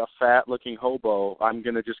see a fat-looking hobo, I'm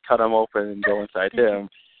gonna just cut him open and go inside him.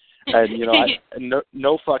 And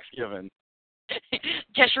no fucks given.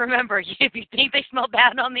 Just remember, if you think they smell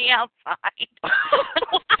bad on the outside,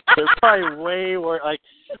 they're probably way worse.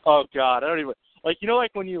 Oh God, I don't even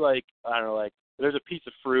when you I don't know, there's a piece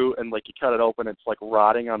of fruit and you cut it open, it's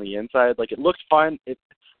rotting on the inside. It looks fine. It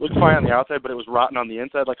looks fine on the outside, but it was rotten on the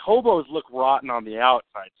inside. Hobos look rotten on the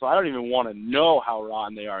outside, so I don't even want to know how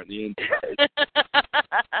rotten they are on the inside.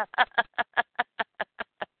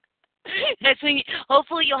 That's when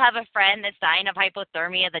hopefully you'll have a friend that's dying of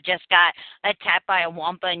hypothermia that just got attacked by a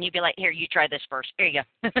wampa, and you'd be like, "Here, you try this first. Here you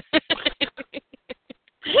go."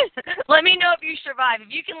 Let me know if you survive. If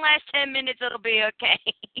you can last 10 minutes, it'll be okay.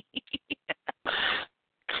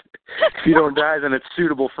 If you don't die, then it's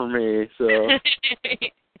suitable for me. So.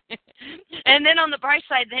 And then on the bright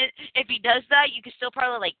side, then if he does that, you can still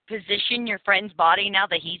probably position your friend's body now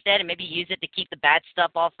that he's dead, and maybe use it to keep the bad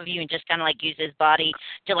stuff off of you, and just kind of use his body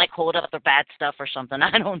to hold up the bad stuff or something.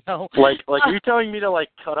 I don't know. Are you telling me to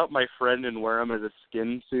cut up my friend and wear him as a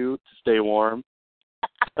skin suit to stay warm?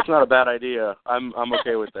 That's not a bad idea. I'm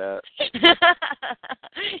okay with that.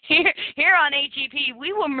 Here on AGP,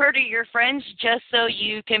 we will murder your friends just so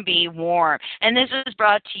you can be warm. And this is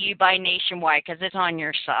brought to you by Nationwide because it's on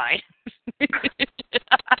your side.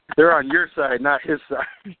 They're on your side, not his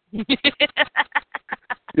side.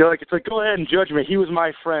 It's go ahead and judge me. He was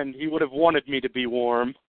my friend. He would have wanted me to be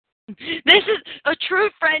warm. This is a true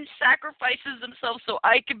friend sacrifices himself so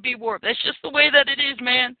I can be warm. That's just the way that it is,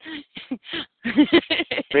 man.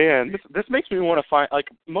 Man, this makes me want to find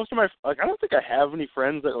most of my I don't think I have any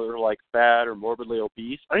friends that are fat or morbidly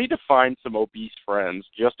obese. I need to find some obese friends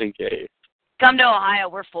just in case. Come to Ohio,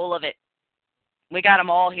 we're full of it. We got them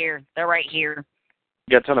all here. They're right here.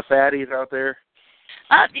 You got a ton of fatties out there?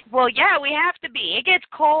 Well, yeah, we have to be. It gets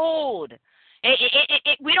cold.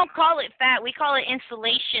 We don't call it fat. We call it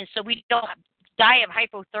insulation, so we don't die of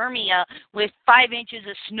hypothermia with 5 inches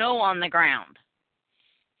of snow on the ground.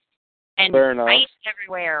 And ice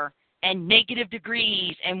everywhere, and negative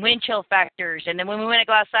degrees, and wind chill factors. And then when we want to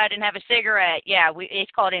go outside and have a cigarette, yeah,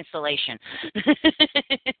 it's called insulation.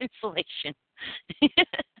 Insulation.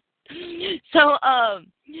 So,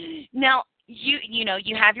 now,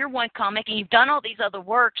 you have your one comic and you've done all these other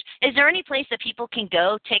works. Is there any place that people can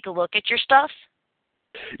go take a look at your stuff?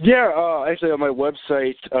 Yeah, actually on my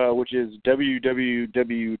website, which is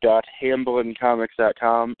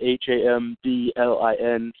www.hamblincomics.com,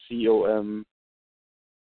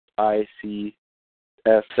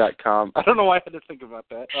 HAMBLINCOMICS.com. I don't know why I had to think about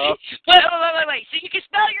that. Wait. So you can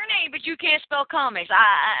spell your name, but you can't spell comics.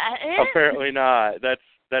 Apparently not. That's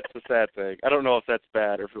the sad thing. I don't know if that's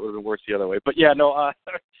bad or if it would have been worse the other way. But yeah, no.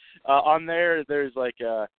 On there's like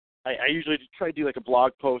I usually try to do like a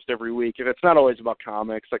blog post every week, and it's not always about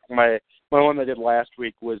comics. Like my one I did last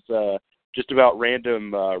week was just about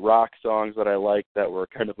random rock songs that I liked that were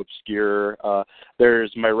kind of obscure.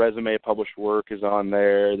 There's my resume published work is on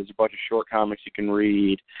there. There's a bunch of short comics you can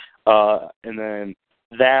read, and then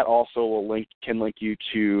that also can link you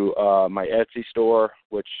to my Etsy store,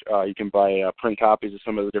 which you can buy print copies of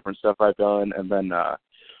some of the different stuff I've done, and then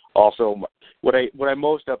also what I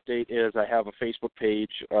most update is I have a Facebook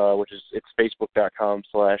page, which is it's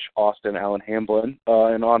facebook.com/Austin Allen Hamblin,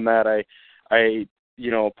 and on that I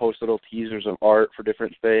post little teasers of art for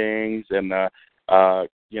different things, and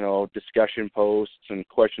discussion posts and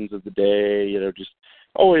questions of the day. Just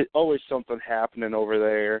always something happening over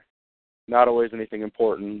there. Not always anything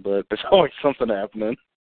important, but there's always something happening.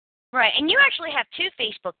 Right, and you actually have 2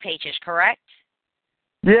 Facebook pages, correct?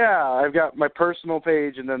 Yeah, I've got my personal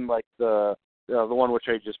page, and then like the one which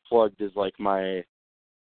I just plugged is like my,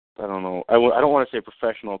 I don't know, I don't want to say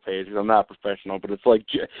professional page because I'm not professional, but it's like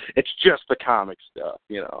it's just the comic stuff,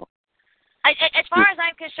 As far as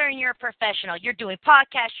I'm concerned, you're a professional. You're doing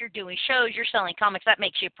podcasts, you're doing shows, you're selling comics. That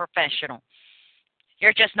makes you a professional.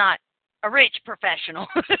 You're just not a rich professional.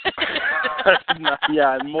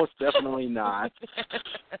 Yeah, most definitely not.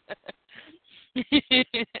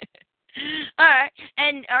 All right.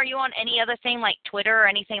 And are you on any other thing like Twitter or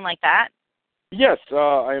anything like that? Yes,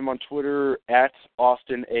 I am on Twitter at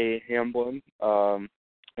Austin A. Hamblin. And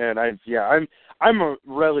I'm a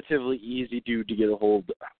relatively easy dude to get a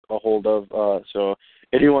hold of. So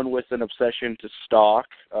anyone with an obsession to stalk,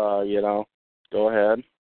 go ahead.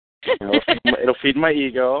 It'll feed my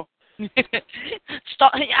ego. I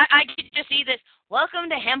get to see this. Welcome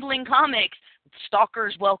to Hamblin Comics.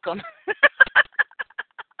 Stalkers welcome.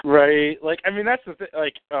 Right. That's the thing. I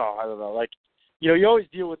don't know. You always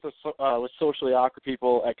deal with with socially awkward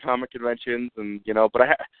people at comic conventions, and but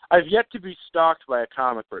I've yet to be stalked by a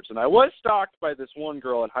comic person. I was stalked by this one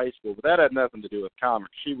girl in high school, but that had nothing to do with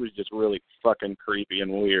comics. She was just really fucking creepy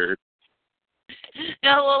and weird.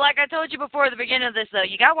 No, well, like I told you before the beginning of this, though,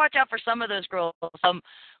 you gotta watch out for some of those girls.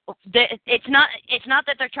 It's not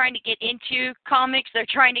that they're trying to get into comics; they're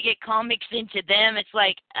trying to get comics into them. It's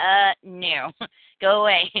like, no, go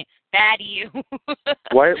away, bad you.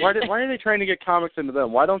 Why are they trying to get comics into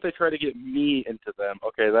them? Why don't they try to get me into them?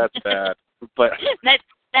 Okay, that's bad. But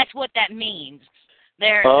that's what that means.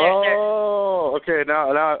 They're okay.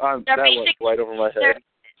 Now that went right over my head.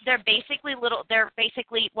 They're basically they're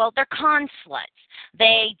con sluts.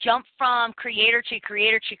 They jump from creator to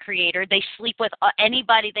creator to creator. They sleep with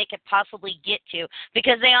anybody they could possibly get to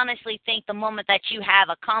because they honestly think the moment that you have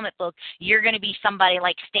a comic book, you're going to be somebody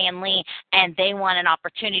like Stan Lee, and they want an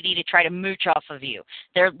opportunity to try to mooch off of you.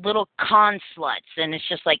 They're little con sluts, and it's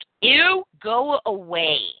just like, ew, go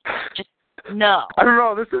away. Just no. I don't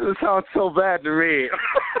know. This doesn't sound so bad to me.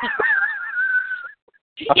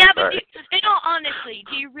 Yeah, but in all honesty,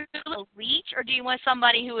 do you really want a leech, or do you want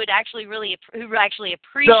somebody who actually appreciates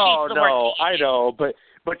the work? No, I know, but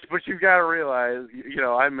you've got to realize,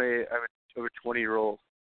 I'm a 20-year-old,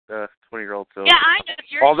 so yeah, I know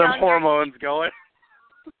you're all them hormones going.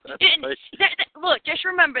 Look, just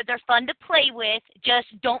remember, they're fun to play with.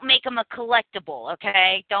 Just don't make them a collectible,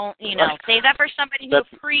 okay? Don't save that for somebody who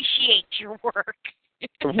appreciates your work.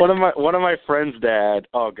 One of my friends' dad.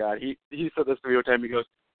 Oh God, he said this to me one time. He goes,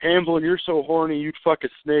 "Hamblin, you're so horny, you'd fuck a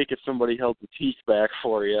snake if somebody held the teeth back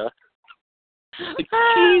for you."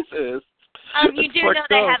 Jesus. You do know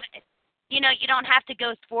they have. You don't have to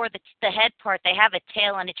go for the head part. They have a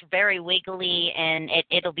tail, and it's very wiggly, and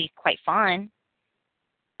it'll be quite fun.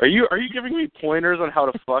 Are you giving me pointers on how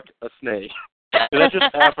to fuck a snake? Did that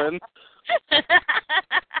just happen?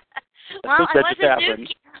 Well,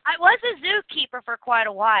 I was a zookeeper for quite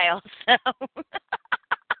a while, so.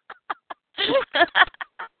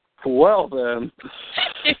 Well then.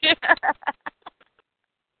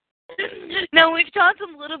 Now we've talked a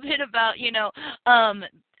little bit about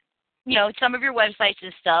some of your websites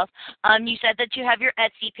and stuff. You said that you have your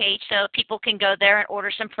Etsy page, so people can go there and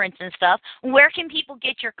order some prints and stuff. Where can people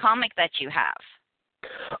get your comic that you have?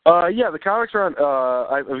 Yeah, the comics are on.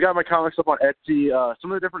 I've got my comics up on Etsy.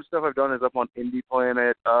 Some of the different stuff I've done is up on Indie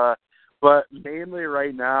Planet. But mainly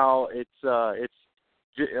right now, it's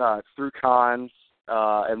through cons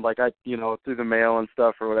and like through the mail and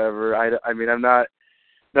stuff or whatever. I mean, I'm not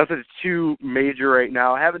nothing too major right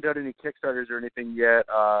now. I haven't done any Kickstarters or anything yet.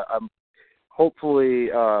 Hopefully,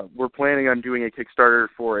 we're planning on doing a Kickstarter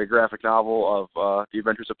for a graphic novel of The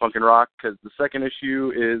Adventures of Punk and Rock, because the second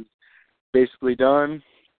issue is basically done.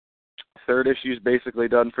 Third issue is basically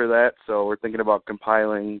done for that, so we're thinking about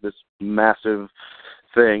compiling this massive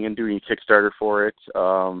thing and doing a Kickstarter for it.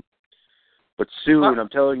 But soon, I'm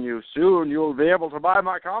telling you, soon you'll be able to buy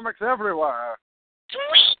my comics everywhere.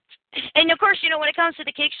 Sweet! And, of course, when it comes to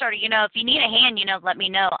the Kickstarter, if you need a hand, let me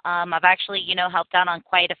know. I've actually, helped out on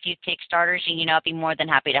quite a few Kickstarters, and, I'd be more than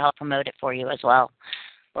happy to help promote it for you as well.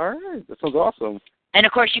 All right. That sounds awesome. And,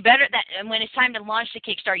 of course, when it's time to launch the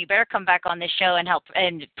Kickstarter, you better come back on this show and help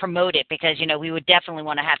and promote it, because, we would definitely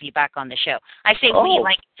want to have you back on the show. I say we,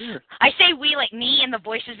 like me and the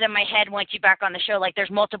voices in my head want you back on the show, like there's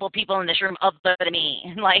multiple people in this room other than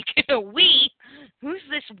me. Like, we? Who's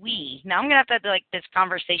this we? Now I'm going to have like this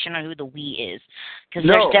conversation on who the we is.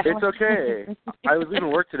 No, it's okay. I was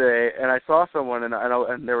leaving work today, and I saw someone, and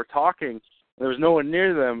they were talking. There was no one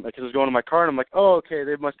near them because I was going to my car, and I'm like, oh, okay,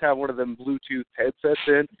 they must have one of them Bluetooth headsets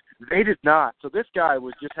in. They did not. So this guy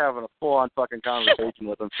was just having a full-on fucking conversation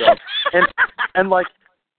with himself. And like,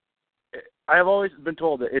 I have always been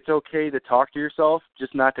told that it's okay to talk to yourself,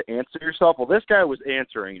 just not to answer yourself. Well, this guy was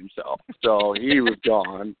answering himself, so he was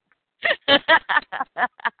gone.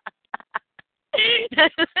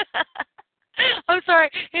 I'm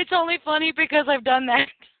sorry. It's only funny because I've done that.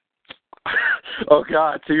 Oh,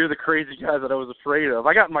 God. So you're the crazy guy that I was afraid of.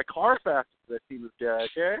 I got in my car fast as I seen this guy,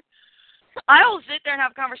 okay? I will sit there and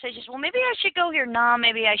have conversations. Well, maybe I should go here. No,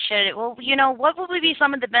 maybe I shouldn't. Well, what would be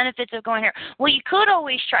some of the benefits of going here? Well, you could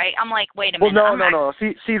always try. I'm like, wait a minute. Well, no.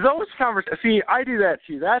 See, those conversations. See, I do that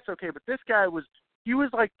too. That's okay. But this guy was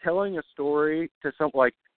like telling a story to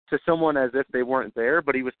someone as if they weren't there,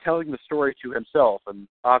 but he was telling the story to himself, and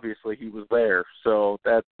obviously he was there. So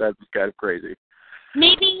that's kind of crazy.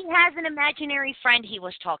 Maybe he has an imaginary friend he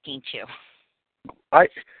was talking to.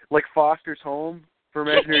 Like Foster's Home for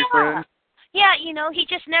imaginary friends? Yeah, he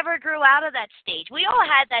just never grew out of that stage. We all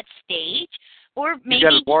had that stage. Or maybe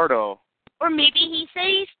Eduardo. Or maybe he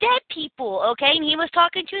says dead people, okay? And he was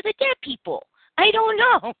talking to the dead people. I don't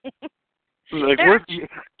know. Like,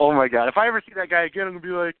 oh, my God. If I ever see that guy again, I'm going to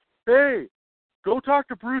be like, hey, go talk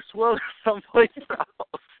to Bruce Willis someplace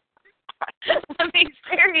else. I mean,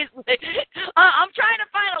 seriously, I'm trying to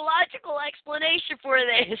find a logical explanation for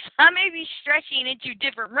this. I may be stretching into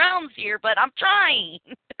different realms here, but I'm trying.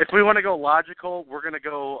 If we want to go logical, we're going to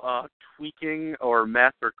go tweaking or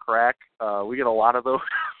meth or crack. We get a lot of those.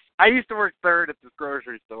 I used to work third at this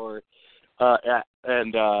grocery store,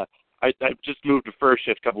 and I just moved to first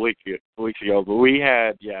shift a couple weeks ago. But we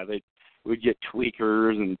had, we'd get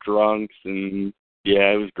tweakers and drunks and.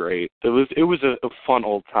 Yeah, it was great. It was a fun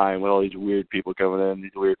old time with all these weird people coming in,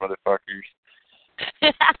 these weird motherfuckers.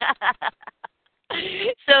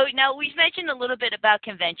 So now we've mentioned a little bit about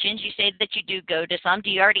conventions. You say that you do go to some.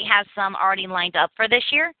 Do you already have some already lined up for this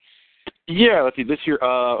year? Yeah, let's see. This year,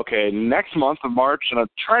 next month of March, and I'm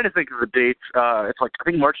trying to think of the dates. It's like I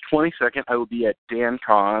think March 22nd. I will be at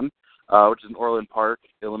DanCon, which is in Orland Park,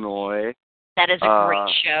 Illinois. That is a great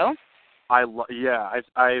show. I've let's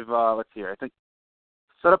see here. I think.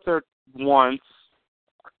 Set up there once.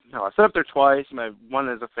 No, I set up there twice, and I went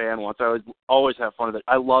as a fan once. I always have fun with it.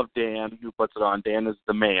 I love Dan, who puts it on. Dan is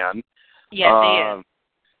the man. Yes, he is.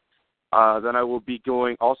 Then I will be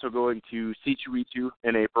going to C2E2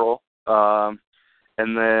 in April. And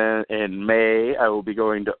then in May, I will be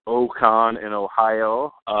going to Ocon in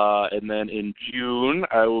Ohio. And then in June,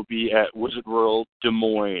 I will be at Wizard World Des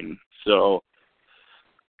Moines. So,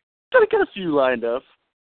 gotta get a few lined up.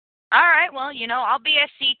 All right, well, I'll be at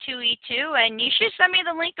C2E2, and you should send me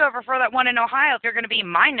the link over for that one in Ohio if you're going to be in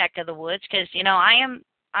my neck of the woods, because,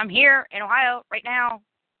 I'm here in Ohio right now.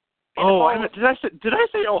 Oh, did I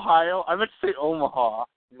say Ohio? I meant to say Omaha.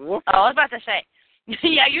 Whoops. Oh, I was about to say.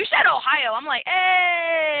 Yeah, you said Ohio. I'm like,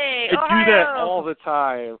 hey, Ohio. I do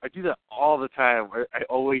that all the time. I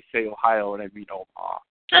always say Ohio, and I mean Omaha.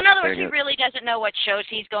 So in other words, he really doesn't know what shows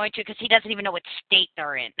he's going to because he doesn't even know what state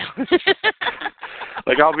they're in.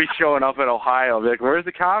 Like, I'll be showing up in Ohio. I'll be like, where's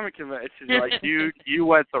the comic convention? Like, you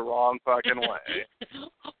went the wrong fucking way.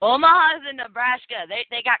 Omaha's in Nebraska.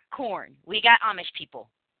 They got corn. We got Amish people.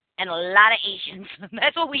 And a lot of Asians.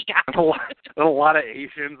 That's what we got. A lot of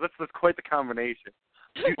Asians. That's quite the combination.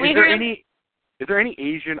 Is Is there any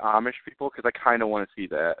Asian Amish people? Because I kind of want to see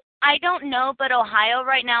that. I don't know, but Ohio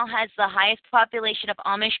right now has the highest population of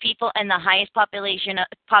Amish people and the highest population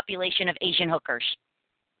of Asian hookers.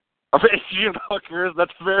 Of Asian hookers?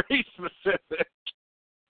 That's very specific.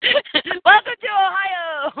 Welcome to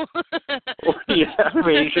Ohio! Yeah,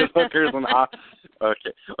 Asian hookers and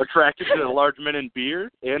okay. Attracted to large men in beard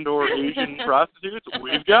and or Asian prostitutes?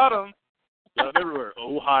 We've got them. Got them everywhere.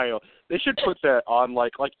 Ohio. They should put that on,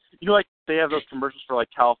 like they have those commercials for, like,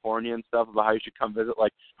 California and stuff about how you should come visit,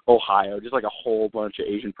 like, Ohio. Just, like, a whole bunch of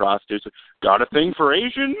Asian prostitutes. Got a thing for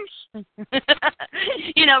Asians? Remove the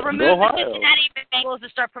Cincinnati Bengals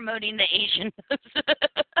and start promoting the Asians.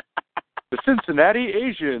 The Cincinnati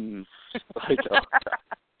Asians. Like,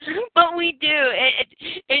 But we do.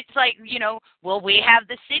 It's like, we have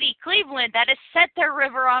the city, Cleveland, that has set their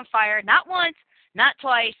river on fire not once, not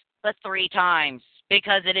twice, but 3 times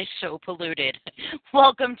because it is so polluted.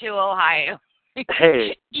 Welcome to Ohio.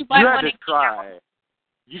 Hey, you had to try.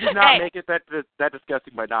 You did not make it that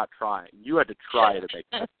disgusting by not trying. You had to try to make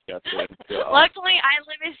it disgusting. So. Luckily, I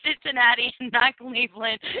live in Cincinnati and not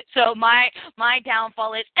Cleveland, so my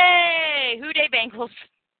downfall is, hey, who dey Bengals?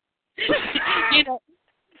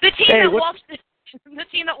 The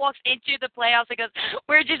team that walks into the playoffs and goes,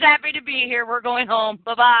 we're just happy to be here. We're going home.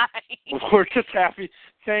 Bye-bye. We're just happy.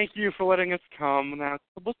 Thank you for letting us come. Now,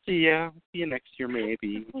 we'll see you. We'll see you next year,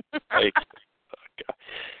 maybe. Like,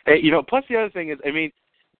 hey, plus the other thing is, I mean,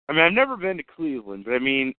 I've never been to Cleveland, but,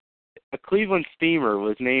 a Cleveland steamer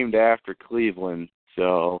was named after Cleveland,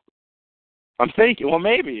 so I'm thinking, well,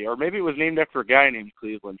 maybe it was named after a guy named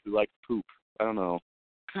Cleveland who liked poop. I don't know.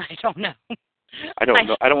 I don't know. I don't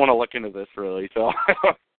know. I don't want to look into this, really, so.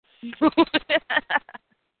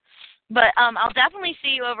 But I'll definitely see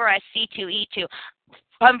you over at C2E2.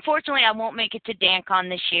 Unfortunately, I won't make it to DanCon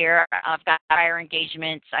this year. I've got prior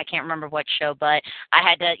engagements. I can't remember what show, but I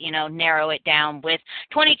had to, narrow it down. With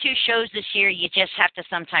 22 shows this year, you just have to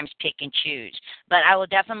sometimes pick and choose. But I will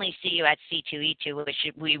definitely see you at C2E2, which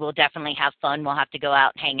we will definitely have fun. We'll have to go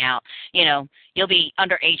out and hang out. You'll be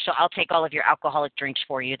underage, so I'll take all of your alcoholic drinks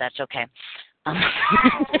for you. That's okay.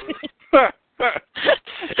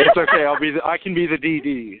 It's okay. I can be the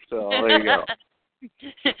DD. So there you go.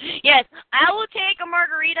 Yes, I will take a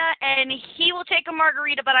margarita, and he will take a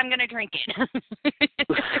margarita, but I'm going to drink it.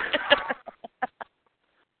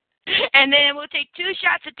 And then we'll take 2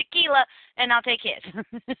 shots of tequila, and I'll take his.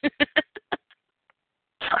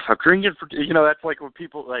 I'm drinking for, that's like when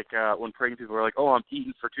people, when pregnant people are like, oh, I'm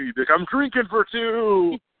eating for 2. You'd be like, I'm drinking for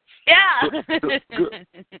 2. Yeah.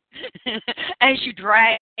 As you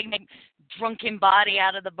drag the drunken body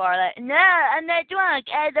out of the bar, like, no, I'm not drunk.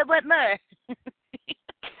 I want more.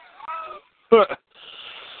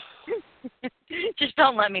 Just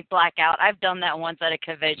don't let me black out. I've done that once at a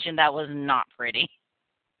convention. That was not pretty.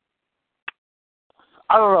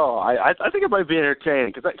 I don't know. I think it might be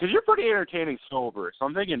entertaining because you're pretty entertaining sober. So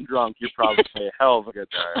I'm thinking drunk, you probably say a hell of a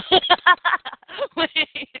good time.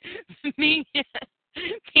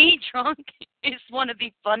 Me drunk is one of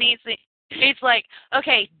the funniest things. It's like,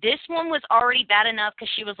 okay, this one was already bad enough because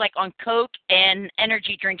she was like on coke and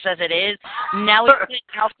energy drinks as it is. Now we put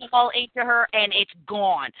alcohol into her and it's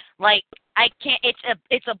gone. Like I can't.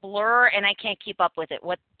 It's a blur and I can't keep up with it.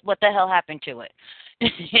 What the hell happened to it?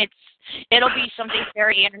 It'll be something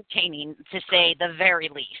very entertaining to say the very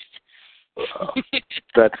least.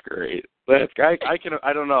 That's great.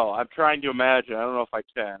 I don't know. I'm trying to imagine. I don't know if I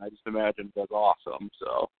can. I just imagine that's awesome.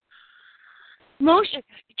 So.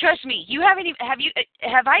 Trust me, you haven't even,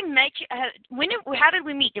 have I met you, how did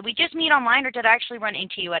we meet? Did we just meet online or did I actually run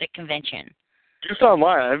into you at a convention? Just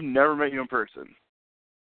online. I've never met you in person.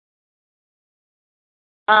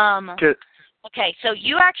 Okay, so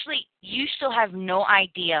you still have no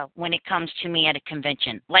idea when it comes to me at a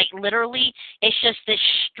convention. Like literally, it's just this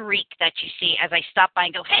streak that you see as I stop by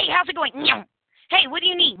and go, hey, how's it going? Hey, what do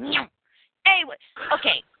you need? Hey,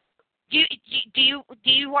 okay. Do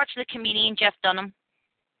you watch the comedian Jeff Dunham?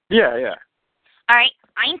 Yeah. All right,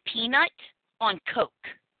 I'm Peanut on coke.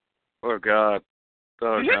 Oh God.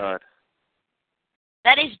 God.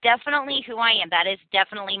 That is definitely who I am. That is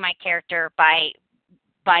definitely my character by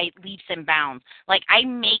leaps and bounds. Like I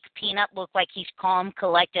make Peanut look like he's calm,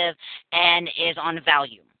 collective, and is on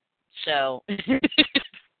value. So.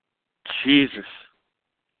 Jesus.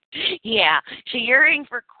 Yeah, so you're in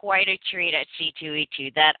for quite a treat at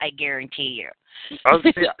C2E2, that I guarantee you.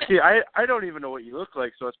 I don't even know what you look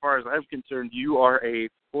like, so as far as I'm concerned, you are a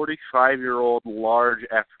 45-year-old large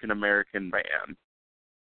African-American man.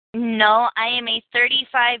 No, I am a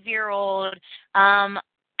 35-year-old,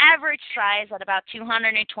 average size at about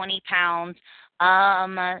 220 pounds,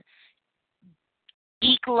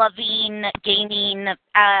 geek-loving, gaming,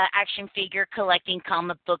 action figure collecting,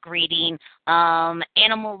 comic book reading,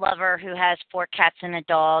 animal lover who has 4 cats and a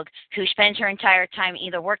dog, who spends her entire time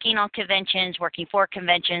either working on conventions, working for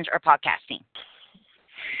conventions, or podcasting.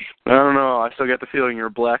 I don't know. I still get the feeling you're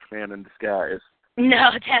a black man in disguise.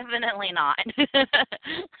 No, definitely not.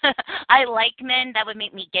 I like men. That would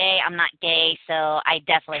make me gay. I'm not gay, so I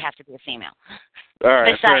definitely have to be a female. All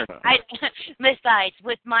right, fair enough. Besides,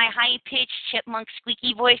 with my high-pitched chipmunk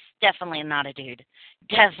squeaky voice, definitely not a dude.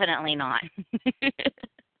 Definitely not.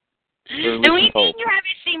 And when you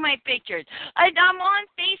haven't seen my pictures, I'm on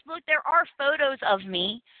Facebook. There are photos of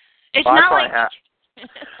me. It's not like...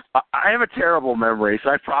 I have a terrible memory, so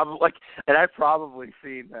I've probably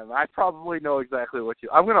seen them. I probably know exactly what you.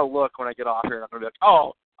 I'm gonna look when I get off here, and I'm gonna be like,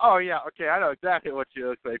 oh yeah, okay, I know exactly what you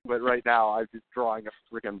look like. But right now, I'm just drawing a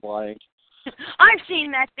freaking blank. I've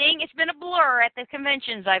seen that thing. It's been a blur at the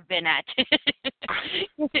conventions I've been at.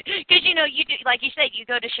 Because you do, like you said, you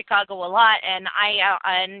go to Chicago a lot, and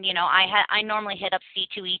I normally hit up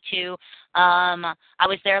C2E2. I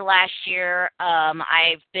was there last year.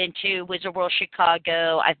 I've been to Wizard World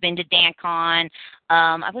Chicago. I've been to DanCon.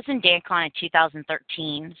 I was in DanCon in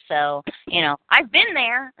 2013, so I've been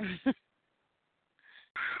there.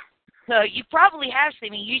 So you probably have seen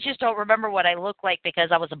me. You just don't remember what I look like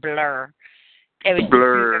because I was a blur. It was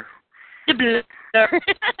blur. The blur.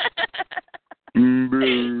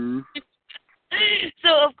 Blur. So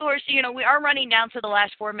of course, we are running down to the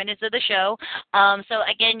last 4 minutes of the show. So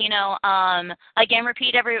again,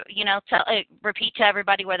 repeat to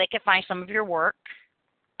everybody where they can find some of your work.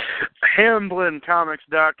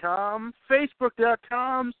 HamblinComics.com,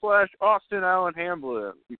 Facebook.com/Austin Allen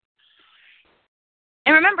Hamblin.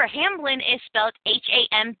 And remember, Hamblin is spelled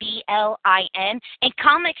Hamblin, and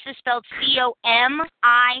comics is spelled Comics.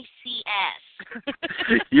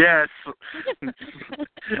 Yes.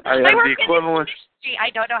 I have the equivalent. I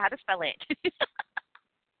don't know how to spell it.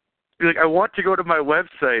 Like, I want to go to my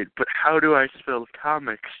website, but how do I spell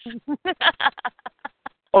comics?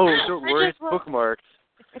 Oh, don't worry, it's bookmarked.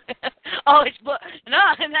 Oh, it's no,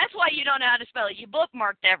 and that's why you don't know how to spell it. You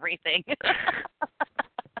bookmarked everything.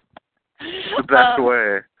 The best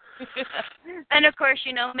way. And of course,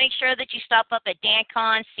 make sure that you stop up at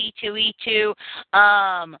DanCon, C2E2,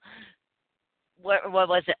 what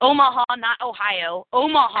was it? Omaha, not Ohio.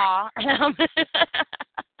 Omaha.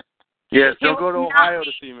 Yes, don't go to Ohio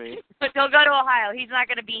to see me. But don't go to Ohio. He's not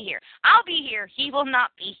going to be here. I'll be here. He will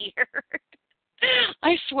not be here.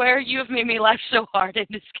 I swear you have made me laugh so hard in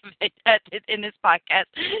this podcast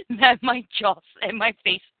that my jaw and my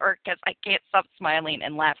face hurt because I can't stop smiling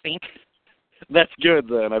and laughing. That's good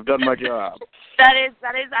then. I've done my job. That is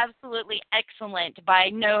absolutely excellent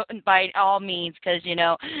by all means, because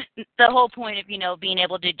the whole point of being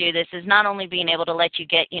able to do this is not only being able to let you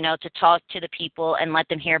get to talk to the people and let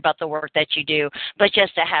them hear about the work that you do, but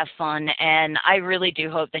just to have fun. And I really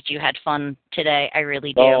do hope that you had fun today. I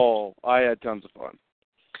really do. Oh, I had tons of fun.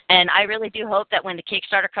 And I really do hope that when the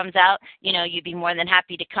Kickstarter comes out, you'd be more than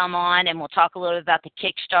happy to come on, and we'll talk a little bit about the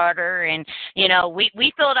Kickstarter. And,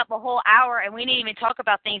 we filled up a whole hour, and we didn't even talk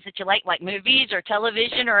about things that you like movies or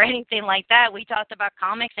television or anything like that. We talked about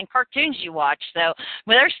comics and cartoons you watch. So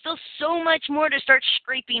there's still so much more to start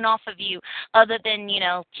scraping off of you other than,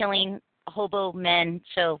 killing hobo men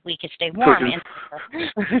so we could stay warm.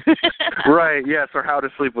 Right, yes, or how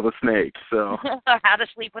to sleep with a snake. So. Or how to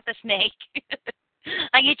sleep with a snake.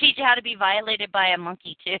 I can teach you how to be violated by a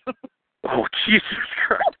monkey, too. Oh, Jesus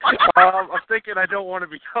Christ. I'm thinking I don't want to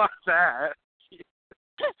be taught that.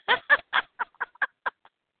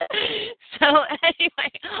 So,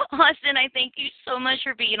 anyway, Austin, I thank you so much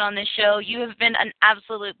for being on this show. You have been an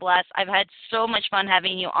absolute blast. I've had so much fun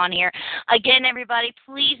having you on here. Again, everybody,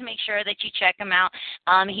 please make sure that you check him out.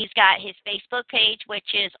 He's got his Facebook page,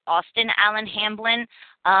 which is Austin Allen Hamblin,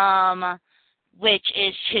 which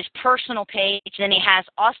is his personal page. Then he has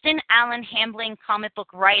Austin Allen Hamblin Comic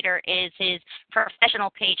Book Writer is his professional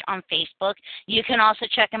page on Facebook. You can also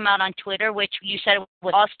check him out on Twitter, which you said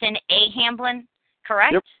was Austin A. Hamblin,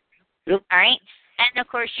 correct? Yep. All right. And, of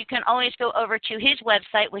course, you can always go over to his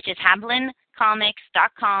website, which is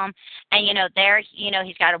HamblinComics.com. And, there,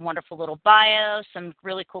 he's got a wonderful little bio, some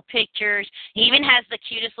really cool pictures. He even has the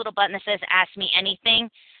cutest little button that says, Ask Me Anything.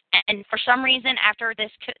 And for some reason, after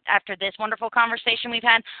this wonderful conversation we've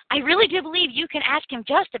had, I really do believe you can ask him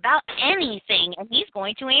just about anything, and he's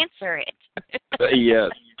going to answer it.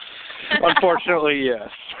 Yes. Unfortunately, yes.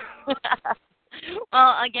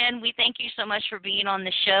 Well, again, we thank you so much for being on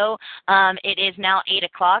the show. It is now 8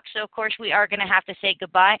 o'clock, so of course we are going to have to say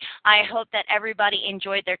goodbye. I hope that everybody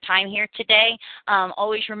enjoyed their time here today.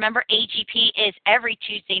 Always remember, AGP is every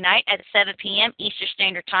Tuesday night at 7 p.m. Eastern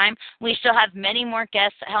Standard Time. We still have many more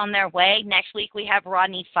guests on their way. Next week we have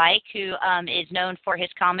Rodney Fike, who is known for his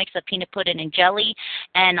comics of Peanut Pudding and Jelly,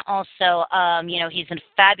 and also, he's a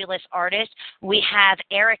fabulous artist. We have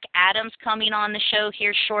Eric Adams coming on the show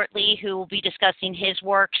here shortly, who will be discussing his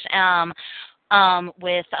works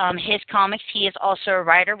with his comics. He is also a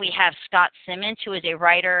writer. We have Scott Simmons, who is a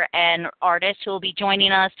writer and artist, who will be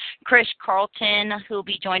joining us. Chris Carlton, who will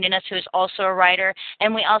be joining us, who is also a writer.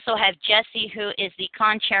 And we also have Jesse, who is the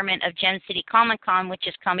con-chairman of Gem City Comic Con, which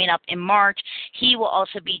is coming up in March. He will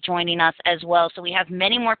also be joining us as well. So we have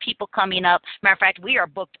many more people coming up. Matter of fact, we are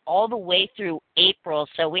booked all the way through April.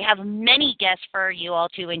 So we have many guests for you all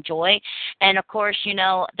to enjoy. And, of course,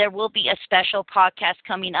 there will be a special podcast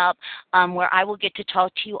coming up where I will get to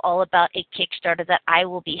talk to you all about a Kickstarter that I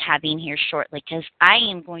will be having here shortly, because I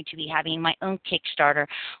am going to be having my own Kickstarter,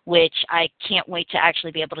 which I can't wait to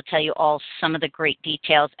actually be able to tell you all some of the great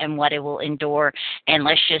details and what it will endure. And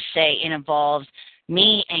let's just say it involves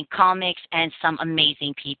me and comics and some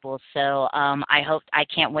amazing people. So I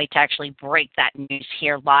can't wait to actually break that news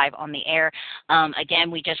here live on the air. Again,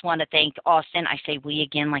 we just want to thank Austin. I say we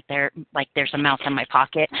again like there's a mouse in my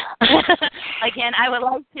pocket. Again, I would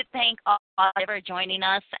like to thank Austin for joining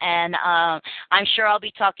us, and I'm sure I'll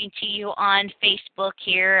be talking to you on Facebook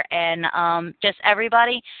here, and just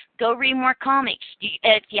everybody, go read more comics.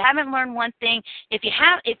 If you haven't learned one thing, if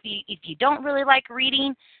you don't really like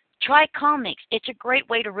reading, try comics. It's a great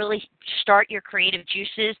way to really start your creative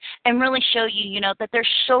juices and really show you, that there's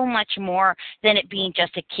so much more than it being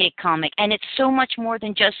just a kid comic. And it's so much more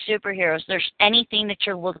than just superheroes. There's anything that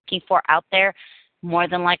you're looking for out there, more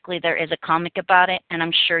than likely there is a comic about it, and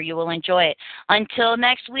I'm sure you will enjoy it. Until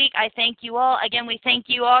next week, I thank you all. Again, we thank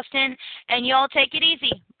you, Austin, and you all take it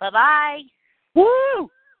easy. Bye-bye.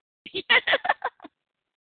 Woo!